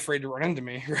really afraid to run into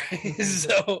me, right?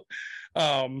 So,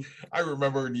 I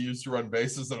remember when you used to run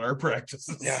bases at our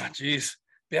practices. yeah, geez,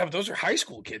 yeah, but those are high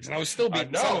school kids, and I was still I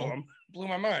beating some of know. them. Blew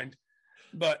my mind.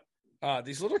 But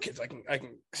these little kids, I can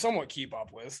somewhat keep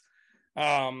up with,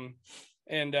 I'm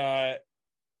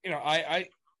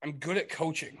good at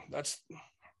coaching. That's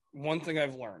one thing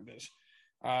I've learned is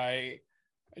I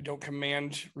don't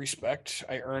command respect.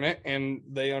 I earn it, and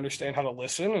they understand how to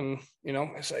listen. And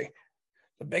I say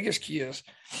the biggest key is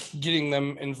getting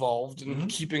them involved and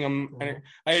keeping them.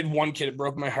 I had one kid, it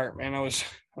broke my heart, man. I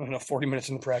don't know, 40 minutes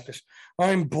into practice.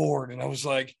 I'm bored. And I was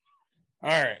like, all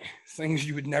right, things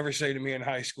you would never say to me in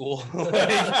high school.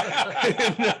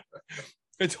 I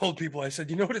told people, I said,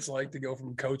 you know what it's like to go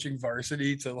from coaching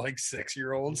varsity to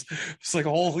 6-year-olds? It's like,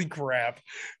 holy crap.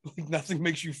 Nothing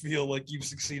makes you feel like you've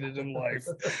succeeded in life.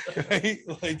 Right?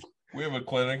 We have a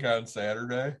clinic on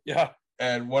Saturday, Yeah.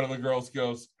 and one of the girls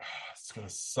goes, "It's gonna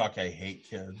suck. I hate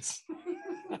kids."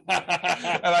 And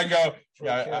I go,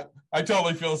 "Yeah, I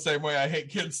totally feel the same way. I hate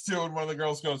kids too." And one of the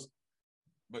girls goes,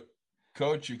 "But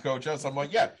coach, you coach us." I'm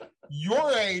like, "Yeah,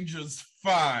 your age is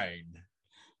fine.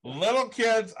 Little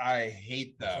kids, I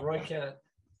hate them." Roy Kent.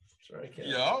 Sorry, Kent.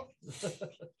 Yeah.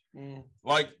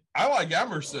 I like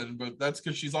Emerson, but that's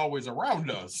because she's always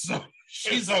around us, so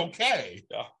she's okay.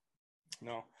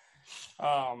 No.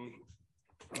 I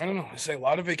don't know. I say a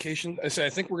lot of vacation. I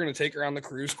think we're going to take her on the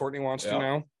cruise. Courtney wants to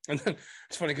now. And then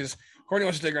it's funny because Courtney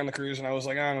wants to take her on the cruise. And I was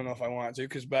like, I don't know if I want to.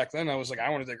 Because back then I was like, I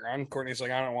want to take her on. Courtney's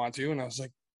like, I don't want to. And I was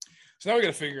like, so now we got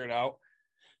to figure it out.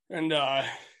 And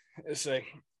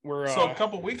we're. So a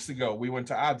couple weeks ago, we went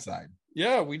to Oddside.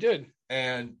 Yeah, we did.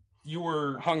 And you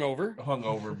were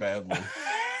hungover badly.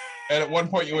 And at one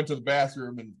point you went to the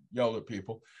bathroom and yelled at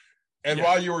people. And Yeah.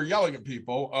 while you were yelling at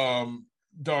people,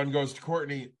 Dawn goes to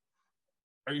Courtney,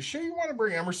 "Are you sure you want to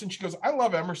bring Emerson?" She goes, "I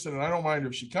love Emerson and I don't mind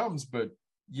if she comes, but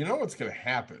you know what's going to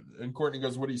happen." And Courtney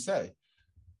goes, "What do you say?"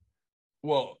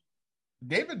 "Well,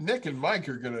 David, Nick, and Mike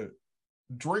are going to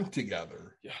drink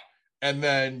together. Yeah. And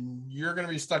then you're going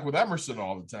to be stuck with Emerson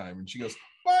all the time." And she goes,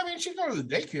 "Well, I mean, she can go to the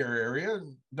daycare area."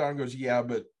 And Dawn goes, "Yeah,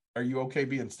 but are you okay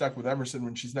being stuck with Emerson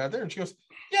when she's not there?" And she goes,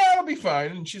 "Yeah, it'll be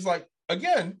fine." And she's like,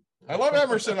 "Again, I love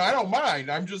Emerson. I don't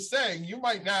mind. I'm just saying you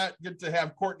might not get to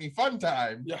have Courtney fun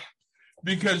time." Yeah.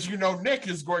 Because Nick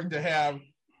is going to have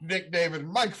Nick, David,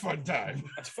 and Mike fun time.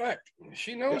 That's a fact.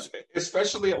 She knows.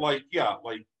 Especially at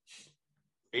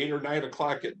 8 or 9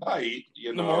 o'clock at night.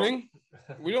 In the morning.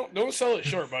 We don't sell it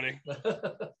short, buddy.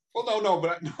 Well, no,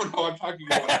 I'm talking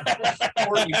about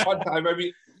morning fun time. I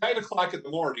mean, 9 o'clock in the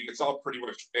morning, it's all pretty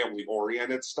much family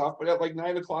oriented stuff. But at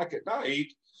 9 o'clock at night,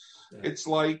 It's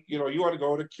like, you want to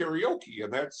go to karaoke,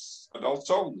 and that's adults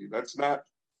only. That's not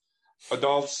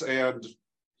adults and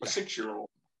a 6-year-old.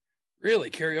 Really,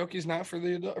 karaoke's not for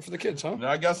the kids, huh? No,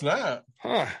 I guess not.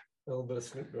 Huh. A little bit of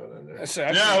Snoop going in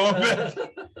there. Yeah, a little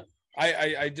bit.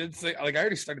 I did think, like, I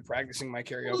already started practicing my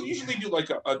karaoke. We'll usually do like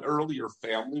an earlier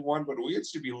family one, but it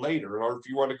gets to be later. Or if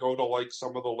you want to go to like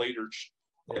some of the later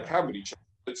comedy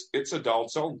channels, it's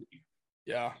adults only.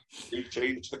 Yeah. They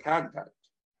change the content.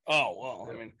 Oh, well,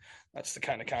 I mean, that's the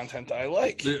kind of content I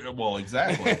like. Well,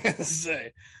 exactly.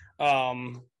 Say.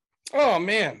 Oh,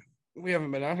 man. We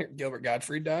haven't been on here. Gilbert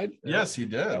Gottfried died. Yes, he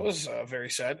did. That was very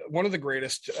sad. One of the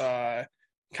greatest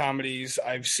comedies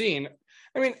I've seen.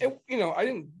 I mean, I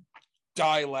didn't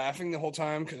die laughing the whole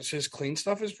time because his clean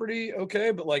stuff is pretty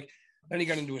okay, but like then he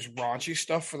got into his raunchy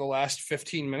stuff for the last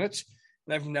 15 minutes,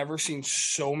 and I've never seen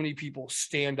so many people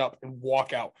stand up and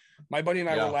walk out. My buddy and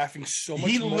I were laughing so much.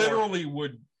 He more. literally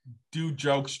would do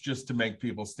jokes just to make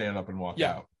people stand up and walk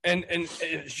out. And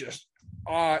it's just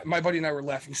my buddy and I were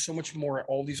laughing so much more at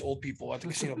all these old people at the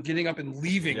casino getting up and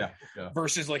leaving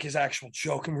versus like his actual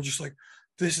joke, and we're just like,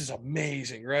 this is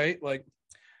amazing, right? Like,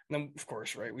 and then of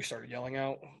course, right, we started yelling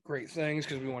out great things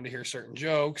because we wanted to hear certain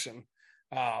jokes, and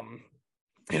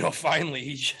finally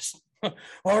he just,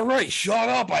 all right, shut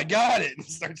up, I got it, and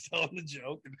starts telling the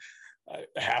joke, and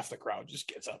half the crowd just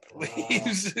gets up and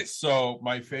leaves. So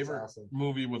my favorite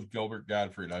movie with Gilbert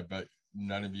Gottfried, I bet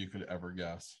none of you could ever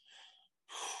guess.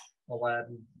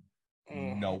 Aladdin.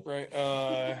 Nope. Right.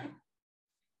 I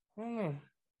don't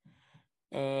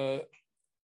know.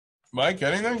 Mike,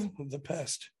 anything? The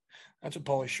Pest. That's a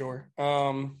Pauly Shore.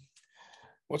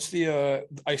 What's the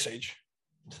Ice Age?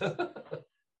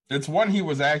 It's one he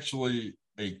was actually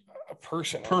a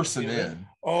person in.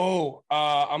 Oh,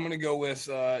 I'm gonna go with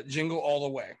Jingle All the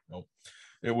Way. Nope.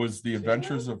 It was The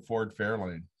Adventures of Ford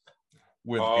Fairlane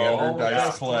with Andrew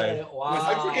Dice Clay. Wow.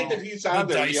 I forget that he's on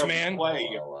The there. Dice Man.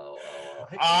 Clay.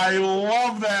 I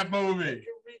love that movie.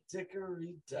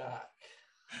 Dickory Dock.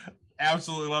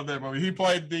 Absolutely love that movie. He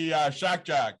played the shock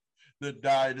jock that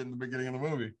died in the beginning of the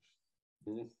movie.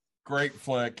 Great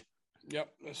flick. Yep,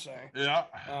 let's say. Yeah.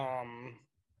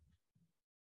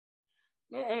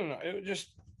 No, I don't know. It just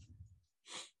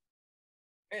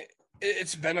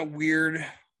it's been a weird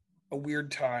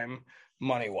time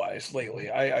money wise lately.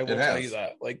 I will tell you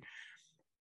that. Like,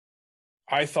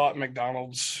 I thought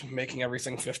McDonald's making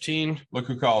everything 15. Look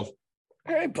who called.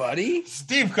 Hey, buddy.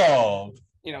 Steve called.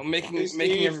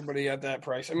 Making everybody at that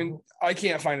price. I mean, I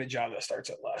can't find a job that starts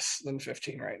at less than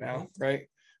 15 right now, right?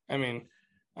 I mean,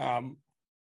 and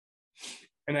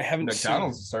I haven't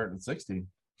McDonald's is starting at 16.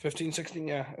 15, 16,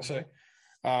 yeah. I say.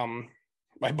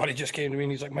 My buddy just came to me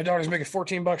and he's like, my daughter's making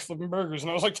 $14 flipping burgers. And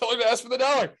I was like, tell her to ask for the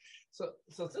dollar. So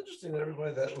it's interesting that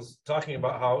everybody that was talking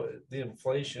about how the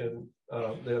inflation,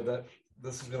 that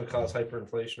this is going to cause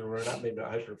hyperinflation, or maybe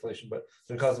not hyperinflation, but it's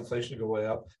going to cause inflation to go way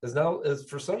up. Is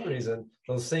for some reason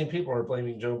those same people are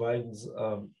blaming Joe Biden's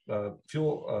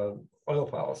oil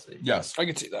policy. Yes, I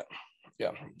can see that.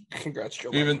 Yeah, congrats,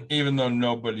 Joe. Even though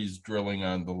nobody's drilling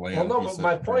on the land. Well, no, but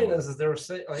my point is they were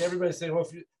saying, like, everybody's saying, well,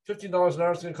 if $15 an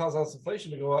hour is going to cause all this inflation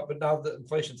to go up, but now that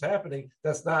inflation's happening,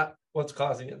 that's not what's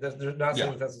causing it. They're not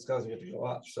saying that's what's causing it to go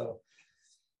up. So,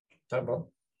 talk about.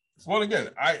 Well, again,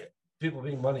 people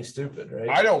being money stupid, right?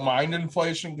 I don't mind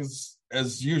inflation because,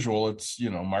 as usual, it's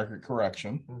market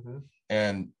correction,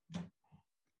 and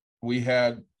we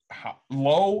had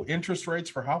low interest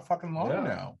rates for how fucking long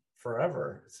now?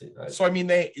 Forever. So I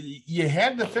mean, you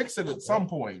had to fix it at some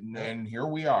point, and here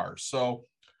we are. So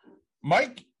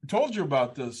Mike told you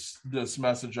about this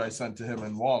message I sent to him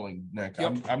in Walling, Nick.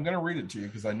 Yep. I'm going to read it to you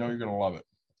because I know you're going to love it.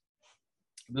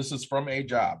 This is from A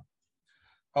Job.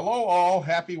 Hello, all.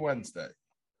 Happy Wednesday.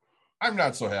 I'm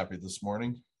not so happy this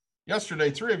morning. Yesterday,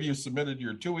 3 of you submitted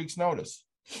your 2 weeks notice.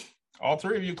 All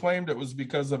 3 of you claimed it was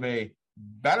because of a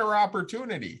better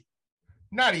opportunity,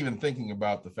 not even thinking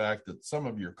about the fact that some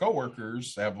of your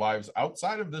coworkers have lives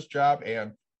outside of this job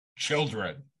and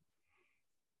children.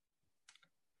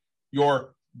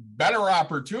 Your better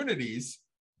opportunities,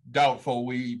 doubtful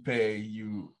we pay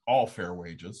you all fair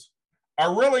wages,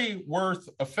 are really worth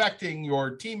affecting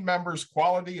your team members'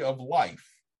 quality of life.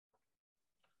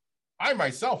 I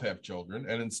myself have children,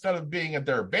 and instead of being at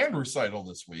their band recital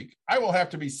this week, I will have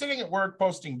to be sitting at work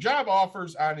posting job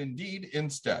offers on Indeed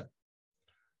instead.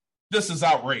 This is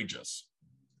outrageous.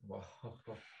 Wow.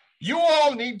 You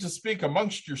all need to speak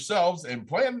amongst yourselves and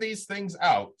plan these things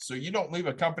out so you don't leave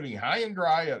a company high and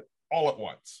dry all at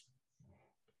once.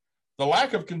 The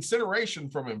lack of consideration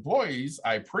from employees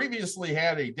I previously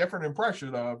had a different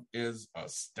impression of is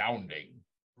astounding.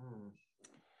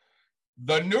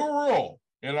 The new rule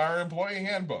in our employee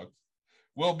handbook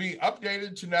will be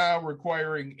updated to now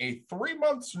requiring a 3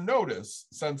 months notice,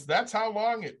 since that's how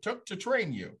long it took to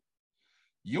train you.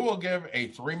 You will give a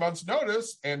 3 months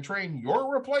notice and train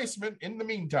your replacement in the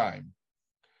meantime.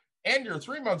 And your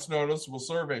 3 months notice will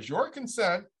serve as your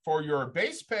consent for your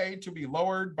base pay to be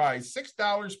lowered by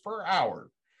 $6 per hour.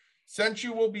 Since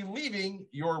you will be leaving,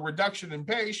 your reduction in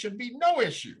pay should be no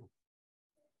issue.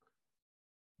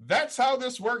 That's how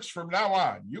this works from now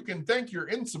on. You can thank your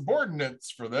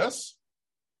insubordinates for this.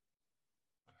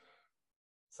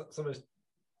 Somebody's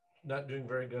not doing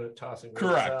very good at tossing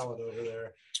Correct. salad over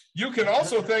there. You can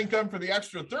also thank them for the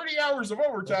extra 30 hours of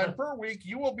overtime per week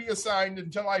you will be assigned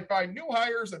until I find new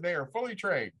hires and they are fully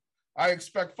trained. I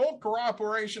expect full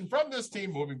cooperation from this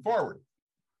team moving forward.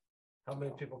 How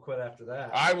many people quit after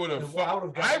that? I would have.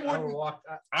 walked.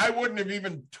 I wouldn't have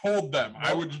even told them. Nope.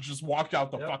 I would have just walked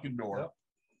out the Yep. fucking door. Yep.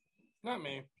 Not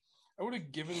me. I would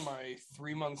have given my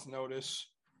 3 months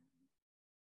notice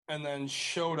and then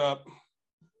showed up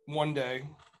one day.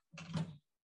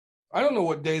 I don't know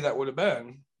what day that would have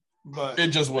been, but It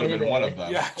just would have been one of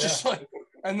them. yeah, just like,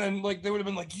 and then like they would have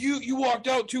been like, you walked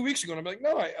out 2 weeks ago, and I'm like,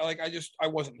 no, I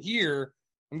wasn't here.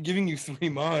 I'm giving you 3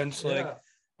 months. Like, Yeah.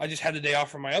 I just had the day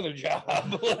off from my other job.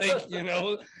 Like,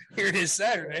 here it is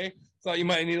Saturday. Thought you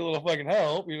might need a little fucking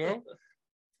help, Well,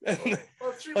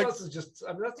 3 Like- months is just.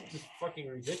 I mean, that's just fucking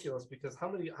ridiculous. Because how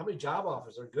many job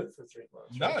offers are good for 3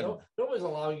 months? None. No, nobody's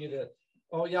allowing you to.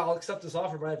 Oh yeah, I'll accept this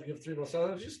offer, but I have to give 3 months.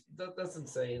 So that's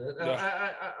insane. And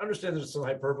Yeah. I understand there's some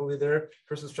hyperbole there.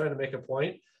 Person's trying to make a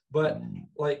point, but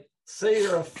like, say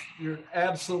you're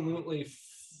absolutely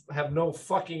have no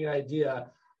fucking idea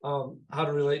how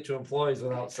to relate to employees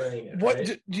without saying it. what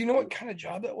right? do you know what kind of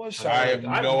job that was? I have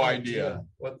I no idea.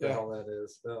 what the Yeah. hell that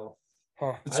is. No,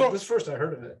 Huh. So- this first I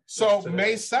heard of it. So Today.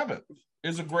 May 7th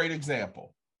is a great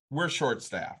example. We're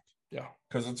short-staffed Yeah.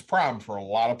 because it's prom for a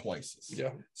lot of places.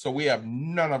 Yeah. So we have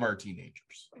none of our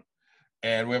teenagers.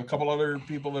 And we have a couple other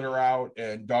people that are out.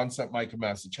 And Dawn sent Mike a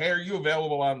message. Hey, are you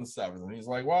available on the 7th? And he's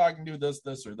like, well, I can do this,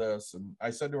 or this. And I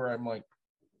said to her, I'm like,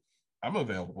 I'm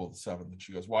available the 7th. And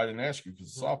she goes, well, I didn't ask you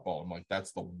because of softball. I'm like,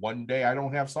 that's the one day I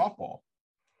don't have softball.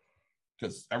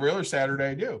 Because every other Saturday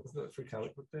I do. Isn't that free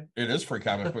comic book day? It is free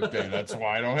comic book day. That's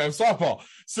why I don't have softball.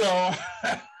 So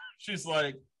she's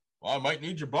like, well, I might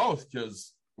need you both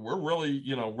because we're really,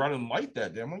 running light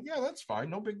that day. I'm like, yeah, that's fine.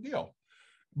 No big deal.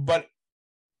 But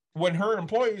when her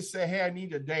employees say, hey, I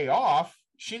need a day off,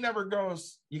 she never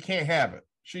goes, you can't have it.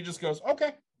 She just goes,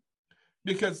 okay,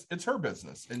 because it's her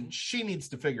business and she needs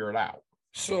to figure it out.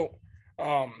 So,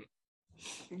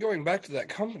 going back to that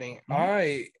company,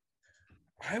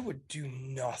 I would do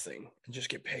nothing and just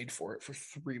get paid for it for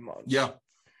 3 months.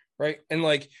 Right. And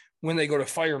like when they go to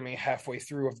fire me halfway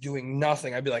through of doing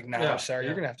nothing, I'd be like, nah, Yeah, sorry, yeah.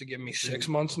 you're going to have to give me 6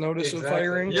 months notice of Exactly.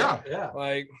 firing. Yeah. Yeah.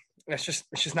 Like, it's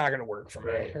just not going to work for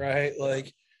me. Right. Right.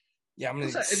 Like, yeah, I'm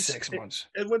going to need It's- 6 months.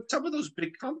 And when some of those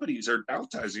big companies are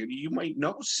downsizing, you might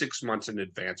know 6 months in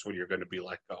advance when you're going to be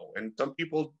let go. And some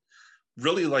people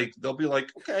really they'll be like,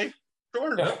 okay,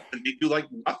 sure. Yeah. And they do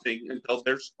nothing until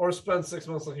there's. Or spend 6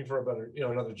 months looking for a better,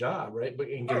 another job, right? But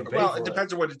and getting paid Well, for it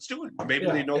depends on what it's doing. Maybe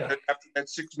Yeah, they know yeah. that after that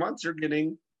 6 months, you're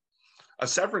getting a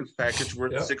severance package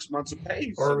worth Yeah. 6 months of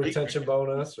pay. or So a they- retention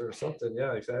bonus or something.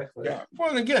 Yeah, exactly. Yeah. Well,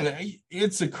 and again,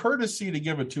 it's a courtesy to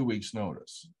give a 2 weeks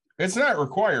notice. It's not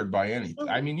required by anything.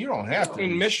 I mean, you don't have to.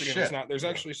 In do Michigan, shit. it's not. There's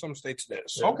actually some states it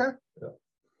is. Okay. Yeah.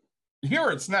 Here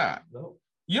it's not. No.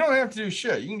 You don't have to do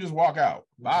shit. You can just walk out.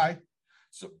 Bye.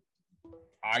 So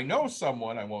I know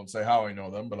someone, I won't say how I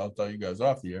know them, but I'll tell you guys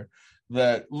off the air,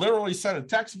 that literally sent a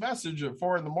text message at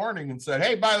 4 a.m. and said,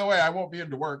 hey, by the way, I won't be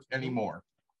into work anymore.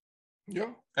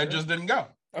 Yeah. And just didn't go.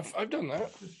 I've done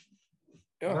that.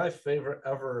 Yeah. My favorite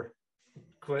ever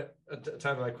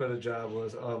time I quit a job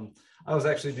was I was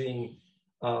actually being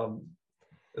so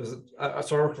I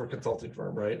worked for a consulting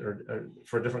firm, right, or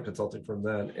for a different consulting firm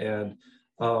then,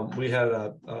 and we had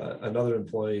another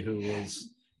employee who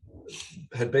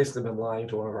had basically been lying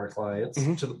to one of our clients,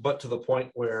 Mhm. to the point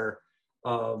where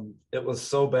it was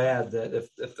so bad that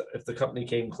if the company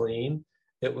came clean,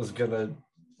 it was gonna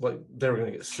they were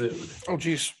gonna get sued. Oh,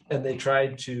 geez. And they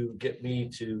tried to get me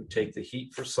to take the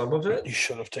heat for some of it. You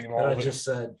should have taken And all I of it. just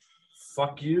said,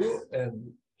 fuck you.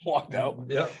 And Walked out.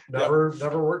 yep, never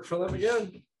worked for them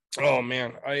again. Oh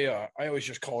man, I always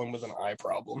just call him with an eye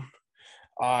problem.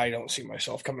 I don't see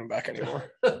myself coming back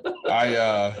anymore.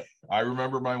 I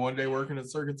remember my one day working at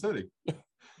Circuit City.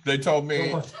 They told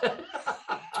me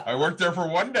I worked there for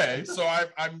 1 day, so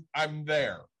I'm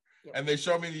there. And they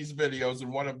show me these videos,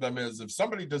 and one of them is, if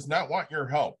somebody does not want your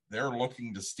help, they're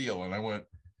looking to steal. And I went,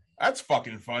 That's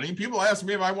fucking funny. People ask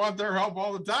me if I want their help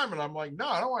all the time, and I'm like, no,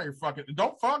 I don't want your fucking.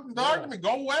 Don't fucking talk to me.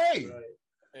 Go away. Right.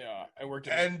 Yeah, I worked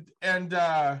at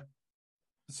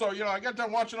So I got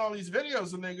done watching all these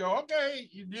videos, and they go, "Okay,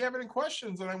 do you have any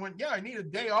questions?" And I went, "Yeah, I need a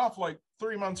day off like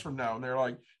 3 months from now." And they're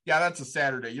like, "Yeah, that's a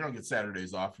Saturday. You don't get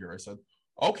Saturdays off here." I said,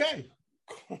 "Okay."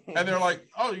 And they're like,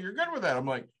 "Oh, you're good with that?" I'm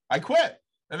like, "I quit."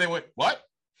 And they went, "What?"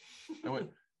 I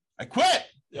went, "I quit."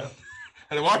 Yeah.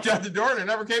 And I walked out the door, and I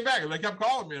never came back. And they kept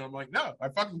calling me, and I'm like, "No, I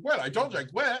fucking quit. I told you I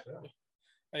quit."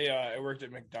 I worked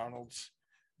at McDonald's,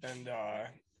 and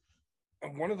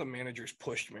one of the managers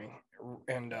pushed me,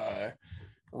 and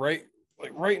right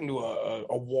into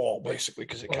a wall, basically,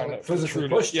 because it kind of physically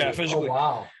pushed you. Yeah, physically. Oh,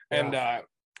 wow. And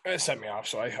it set me off,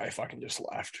 so I fucking just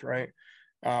left. Right.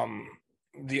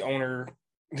 The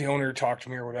owner talked to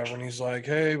me or whatever, and he's like,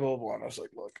 "Hey, blah blah." And I was like,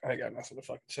 "Look, I got nothing to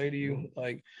fucking say to you."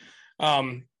 Like,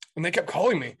 and they kept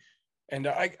calling me, and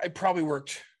I probably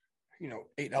worked,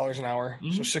 $8 an hour,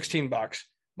 so $16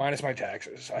 minus my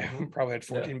taxes. I probably had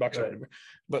 $14. Right.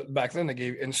 But back then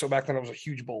back then I was a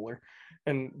huge bowler,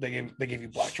 and they gave you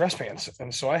black dress pants,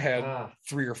 and so I had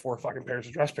 3 or 4 fucking pairs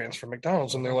of dress pants from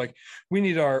McDonald's, and they're like, we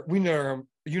need our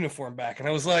uniform back, and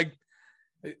I was like,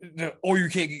 or you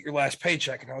can't get your last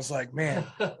paycheck. And I was like, man,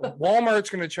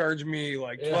 Walmart's going to charge me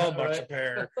like $12 a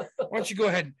pair. Why don't you go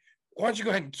ahead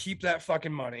and keep that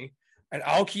fucking money, and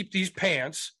I'll keep these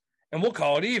pants, and we'll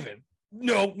call it even.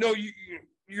 No,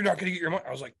 you're not going to get your money.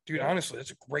 I was like, dude, honestly,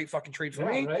 that's a great fucking trade for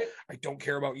me. Right? I don't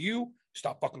care about you.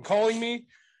 Stop fucking calling me.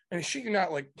 And shit, you're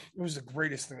not like, it was the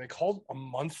greatest thing. They called a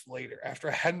month later after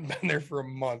I hadn't been there for a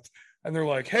month. And they're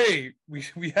like, hey,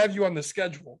 we have you on the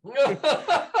schedule.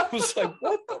 I was like,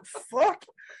 what the fuck?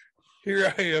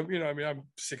 Here I am, I'm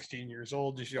 16 years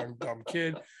old, just young, dumb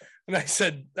kid. And I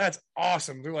said, that's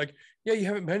awesome. They're like, yeah, you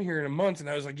haven't been here in a month. And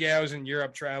I was like, yeah, I was in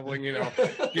Europe traveling,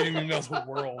 getting to know the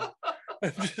world.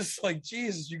 I'm just like,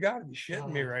 Jesus, you got to be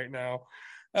shitting me right now.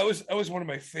 That was one of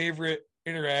my favorite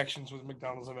interactions with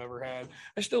McDonald's I've ever had.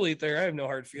 I still eat there. I have no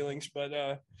hard feelings,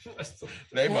 but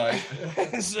they might.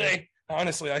 Say,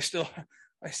 honestly,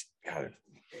 God,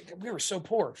 we were so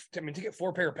poor. I mean, to get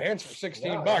 4 pair of pants for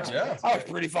 $16, yeah. I was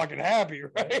pretty fucking happy,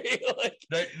 right? Like,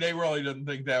 they really didn't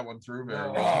think that one through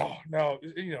very well. Oh no,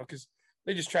 because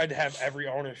they just tried to have every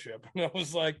ownership, and I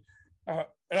was like, and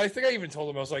I think I even told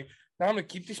them, I was like, now I'm gonna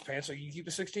keep these pants, so you can keep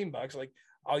the $16. Like,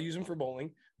 I'll use them for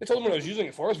bowling. I told them what I was using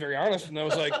it for. I was very honest, and I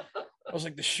was like,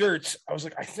 the shirts. I was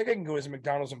like, I think I can go as a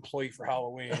McDonald's employee for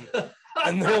Halloween.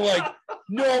 And they're like,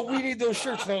 no, we need those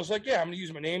shirts. And I was like, yeah, I'm gonna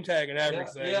use my name tag and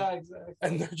everything. Yeah, exactly.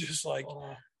 And they're just like,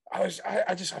 I was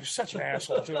such an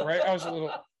asshole too, right? I was a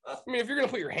little. I mean, if you're gonna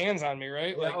put your hands on me,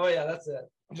 right? Like, that's it.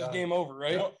 Just game over,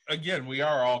 right? Well, again, we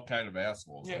are all kind of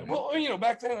assholes. Yeah. Well,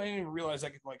 back then I didn't even realize I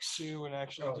could like sue and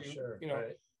actually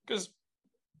because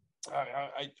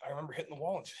I remember hitting the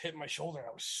wall and just hitting my shoulder, and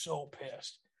I was so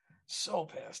pissed.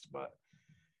 But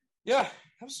yeah,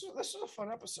 this is a fun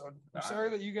episode. I'm sorry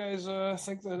that you guys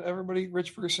think that everybody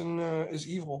rich person is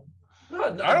evil. No,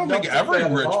 I don't think every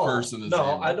rich person is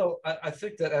evil. I don't. I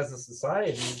think that as a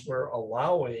society, we're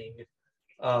allowing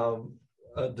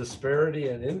a disparity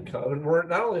in income, and we're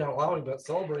not only allowing but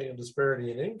celebrating a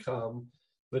disparity in income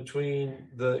between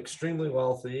the extremely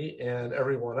wealthy and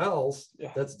everyone else.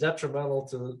 That's detrimental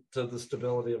to the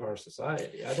stability of our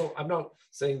society. I'm not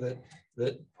saying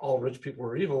that all rich people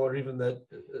are evil, or even that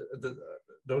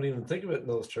don't even think of it in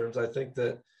those terms. I think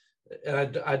that,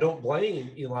 and I don't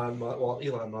blame Elon Musk. Well,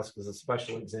 Elon Musk is a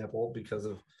special example because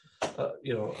of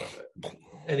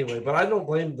anyway, but I don't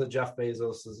blame the Jeff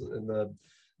Bezos and the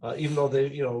even though they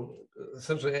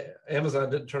essentially Amazon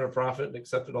didn't turn a profit and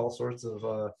accepted all sorts of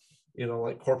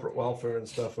like corporate welfare and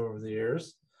stuff over the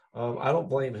years. I don't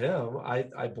blame him.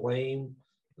 I blame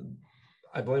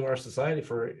our society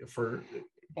for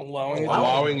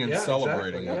allowing and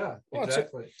celebrating. Exactly. Yeah, well,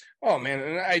 exactly. Oh man,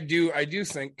 and I do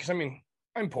think, because I mean,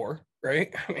 I'm poor,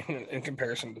 right? I mean, in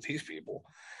comparison to these people,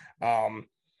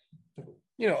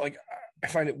 like I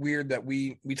find it weird that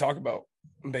we talk about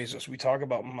Bezos, we talk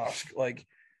about Musk, like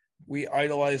we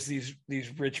idolize these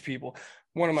rich people.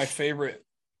 One of my favorite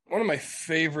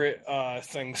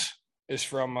things is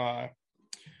from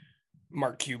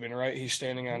Mark Cuban, right? He's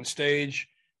standing on stage.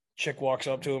 Chick walks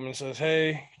up to him and says,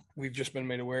 "Hey, we've just been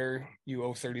made aware you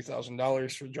owe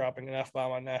 $30,000 for dropping an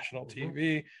F-bomb on national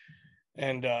TV."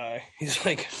 And he's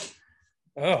like,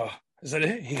 "Oh, is that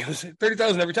it?" He goes,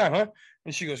 "30,000 every time, huh?"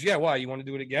 And she goes, "Yeah, why? You want to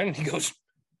do it again?" And he goes,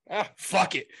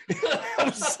 "Fuck it." I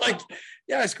was like,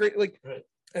 "Yeah, it's great." Like, right.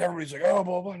 And everybody's like, "Oh,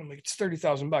 blah, blah." And I'm like, it's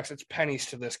 $30,000. It's pennies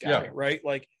to this guy, right?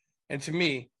 Like, and to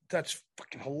me, that's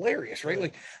fucking hilarious, right?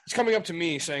 Like, it's coming up to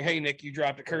me saying, "Hey, Nick, you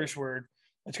dropped a curse word.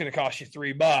 it's going to cost you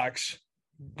 $3.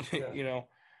 Yeah. You know,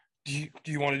 do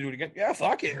you want to do it again? Yeah,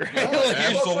 fuck it. Right? Yeah, Like,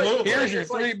 absolutely. Here's your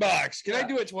It's like- $3. Can I Yeah,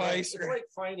 do it twice? It's like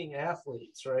finding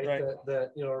athletes, right? Right.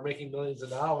 That are making millions of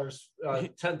dollars,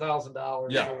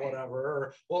 $10,000 Yeah. or whatever.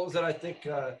 Or what was it? I think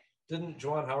didn't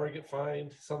Juwan Howard get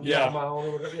fined some Yeah. amount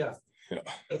or whatever? Yeah. Yeah.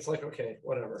 It's like, okay,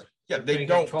 whatever. Yeah, They're they paying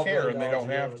don't $12 care and they don't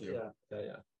million have to.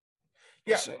 Yeah.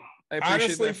 Yeah. So, I appreciate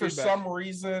Honestly, that for feedback. some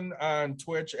reason on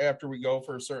Twitch, after we go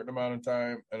for a certain amount of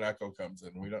time, an echo comes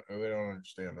in. We don't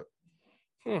understand it.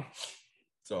 Hmm.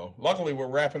 So luckily, we're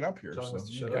wrapping up here. Telling us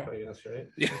to shut So, up, I guess, right?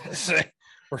 Yes,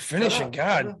 we're finishing. Shut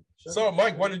God. up. so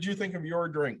Mike, what did you think of your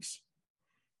drinks?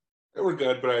 They were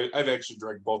good, but I've actually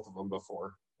drank both of them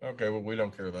before. Okay, well, we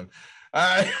don't care then.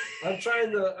 I'm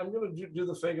going to do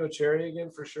the Fago cherry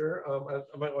again for sure.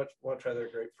 I might want to try their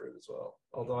grapefruit as well.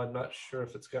 Although I'm not sure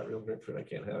if it's got real grapefruit, I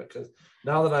can't have it because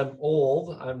now that I'm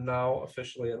old, I'm now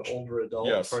officially an older adult,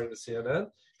 Yes. according to CNN.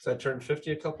 Because I turned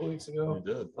 50 a couple weeks ago.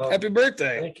 You did. Happy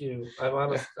birthday. Thank you. I'm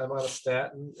on a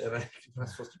statin, and I'm not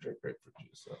supposed to drink grapefruit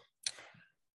juice. So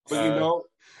But you know,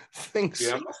 Thanks.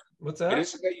 yeah, what's it that?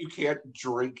 isn't that you can't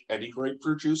drink any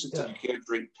grapefruit juice until Yeah. you can't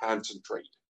drink concentrate.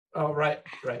 Oh, right.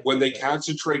 When they Right.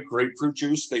 concentrate grapefruit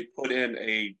juice, they put in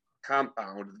a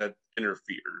compound that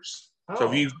interferes. So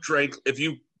Oh. if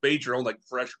you made your own like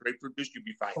fresh grapefruit juice, you'd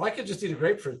be fine. Well, I could just eat a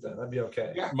grapefruit then. I'd be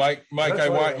okay. Yeah. Mike, That's I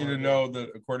what want I you to wanna know that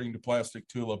according to Plastic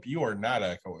Tulip, you are not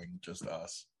echoing, just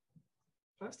us.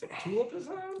 Plastic tulip is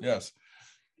on? Yes.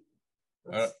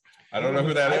 That's- I don't know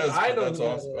who that is. I but know that's who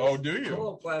that awesome. is. Oh, do you?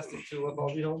 Hello, plastic tulip.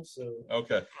 I'll be home soon.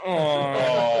 Okay.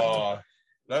 Oh, Oh,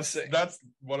 that's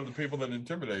one of the people that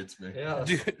intimidates me. Yeah.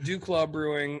 Dew Claw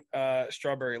Brewing,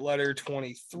 Strawberry Letter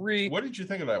 23. What did you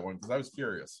think of that one? Because I was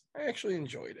curious. I actually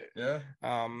enjoyed it. Yeah.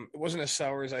 It wasn't as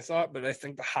sour as I thought, but I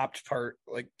think the hopped part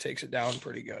like takes it down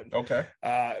pretty good. Okay.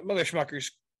 Mother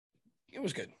Schmuckers, it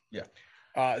was good. Yeah.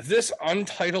 This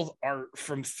untitled art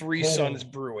from Three Sons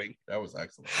Brewing. That was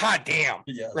excellent. Hot damn.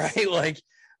 Yes. Right? Like,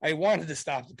 I wanted to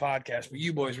stop the podcast, but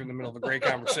you boys were in the middle of a great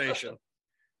conversation.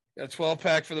 Got a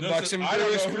 12-pack for the Bucks and I don't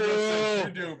Brews know who this is. You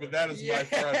crew. do, but that is my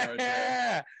friend right there.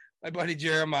 Yeah. My buddy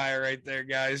Jeremiah right there,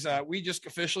 guys. We just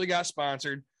officially got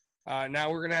sponsored.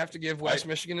 Now we're going to have to give West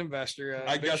Michigan Investor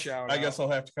a big shout out. I guess I'll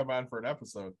have to come on for an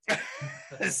episode.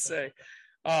 Say.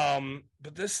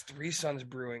 But this Three Sons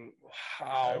Brewing,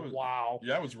 wow.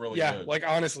 Yeah, it was really Yeah, good. like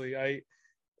honestly,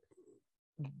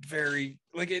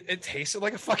 it tasted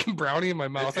like a fucking brownie in my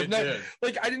mouth. It did.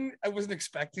 I wasn't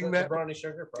expecting The that. brownie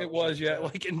sugar. It probably. was, yeah,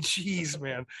 like in cheese,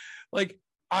 man. Like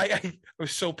I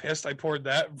was so pissed I poured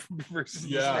that versus the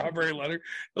Yeah. strawberry letter.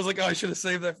 I was like, oh, I should have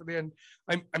saved that for the end.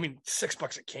 I mean,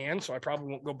 $6 a can, so I probably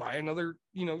won't go buy another,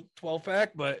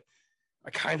 12-pack, but I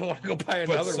kind of want to go buy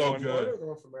But another so one. good. Florida or the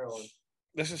one from Maryland?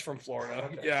 This is from Florida.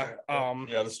 Okay. Yeah.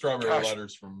 Yeah, the strawberry Gosh.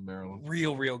 letters from Maryland.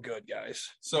 Real good, guys.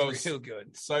 So Real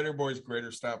good. Cider Boys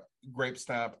Grape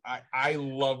Stomp. I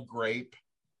love grape.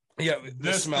 Yeah, the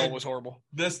This smell did- was horrible.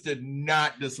 This did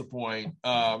not disappoint.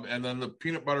 And then the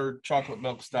peanut butter chocolate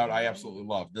milk stout, I absolutely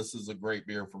love. This is a great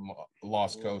beer from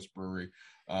Lost Coast Brewery.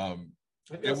 I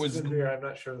think It that's a was- good beer. I'm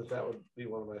not sure that would be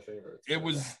one of my favorites.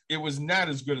 It was not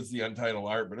as good as the Untitled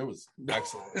Art, but it was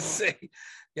excellent. Say,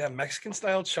 yeah, Mexican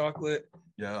style chocolate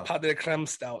Yeah, pot de creme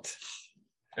stout.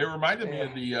 it reminded me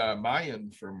of the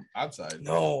Mayan from outside.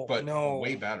 No, but no.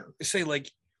 way better. Say like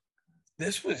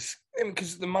this was,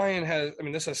 because the Mayan has,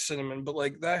 this has cinnamon, but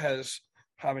like that has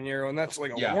habanero, and that's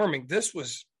like a Yeah. warming. This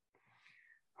was,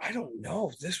 I don't know.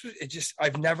 This was, it just,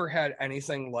 I've never had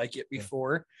anything like it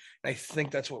before. And I think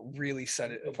that's what really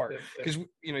set it apart. Because,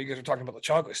 you guys are talking about the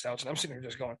chocolate stouts, and I'm sitting here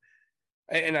just going,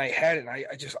 and I had it,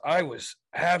 and I was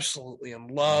absolutely in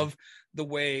love the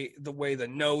way the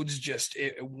nodes just,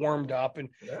 it warmed up. And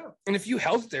if you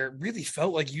held it there, it really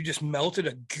felt like you just melted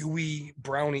a gooey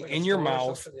brownie Like in a your s'more or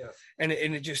mouth. something, yeah. And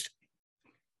it just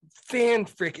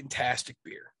fan-freaking-tastic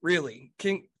beer. Really.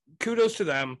 Kudos to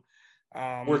them.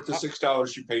 Worth the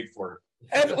 $6 you paid for it.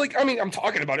 And I'm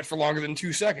talking about it for longer than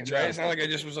 2 seconds, right? Yeah. It's not like I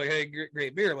just was like, hey,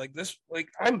 great beer. Like this,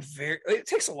 it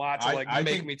takes a lot to I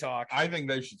make think- me talk. I think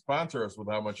they should sponsor us with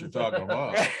how much you're talking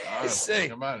about. Honestly, Say.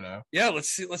 come on now. Yeah, let's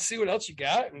see what else you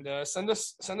got, and send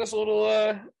us a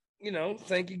little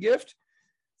thank you gift.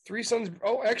 Three Sons.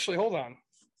 Oh, actually, hold on.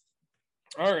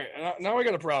 All right, now I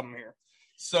got a problem here.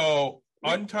 So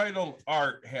Untitled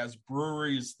Art has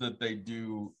breweries that they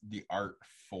do the art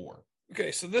for.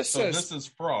 Okay, so this So says this is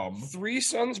from Three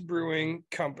Sons Brewing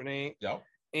Company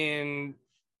in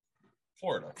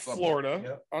Florida. Florida,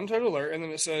 Yep. Untitled Art, and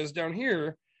then it says down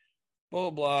here, blah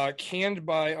blah blah, canned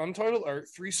by Untitled Art,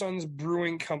 Three Sons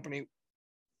Brewing Company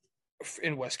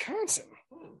in Wisconsin.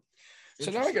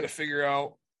 So now I got to figure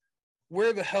out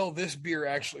where the hell this beer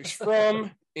actually is from.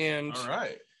 And All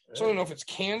right. so I don't know if it's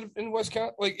canned in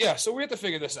Wisconsin. So we have to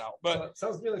figure this out. But It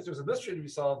sounds to me like there's a mystery to be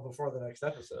solved before the next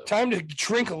episode. time to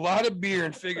drink a lot of beer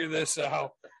and figure this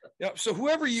out. Yep. So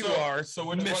whoever you are, so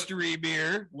which mystery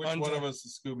beer. Which one of us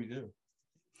is Scooby Doo?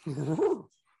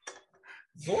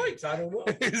 Zoinks, I don't know.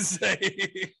 Hit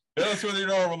us with your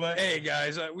normal name. Hey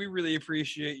guys, we really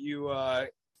appreciate you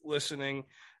listening.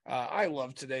 I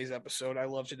love today's episode. I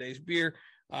love today's beer.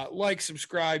 Like,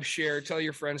 subscribe, share, tell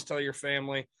your friends, tell your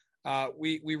family.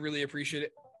 We really appreciate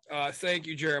it. Thank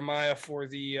you, Jeremiah, for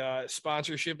the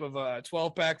sponsorship of a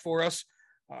 12-pack for us.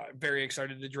 Very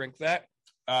excited to drink that.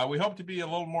 We hope to be a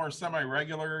little more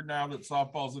semi-regular now that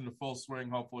softball's into full swing.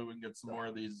 Hopefully we can get some more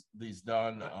of these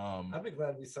done. I'd be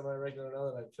glad to be semi-regular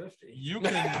now that I'm 50. You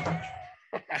can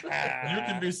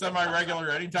be semi-regular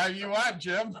anytime you want,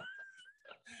 Jim.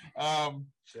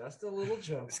 Just a little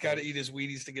jump. He's got to eat his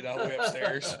Wheaties to get all the way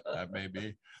upstairs. That may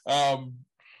be.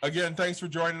 Again, thanks for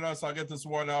joining us. I'll get this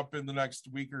one up in the next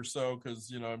week or so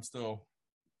because I'm still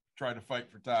trying to fight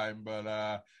for time.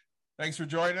 But thanks for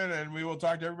joining, and we will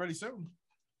talk to everybody soon.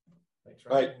 Thanks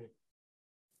for having me.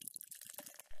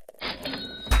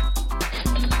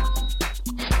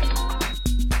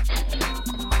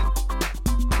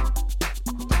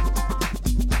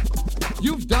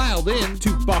 You've dialed in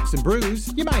To Bucks and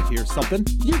Brews, you might hear something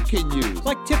you can use.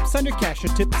 like tips on your cash or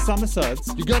tips on the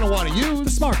suds. You're going to want to The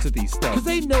use smarts of these because stuff.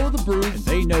 they know the And brews.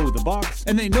 they know the Bucks,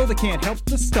 and they know they can't help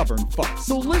the stubborn fucks.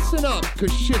 So listen up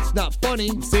because shit's not funny.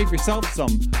 Save yourself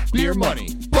some Beer money.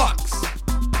 Bucks.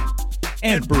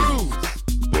 and brews.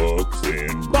 Bucks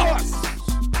and Bucks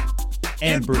Brews.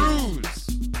 and brews. Brews.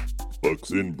 Bucks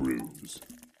and Brews.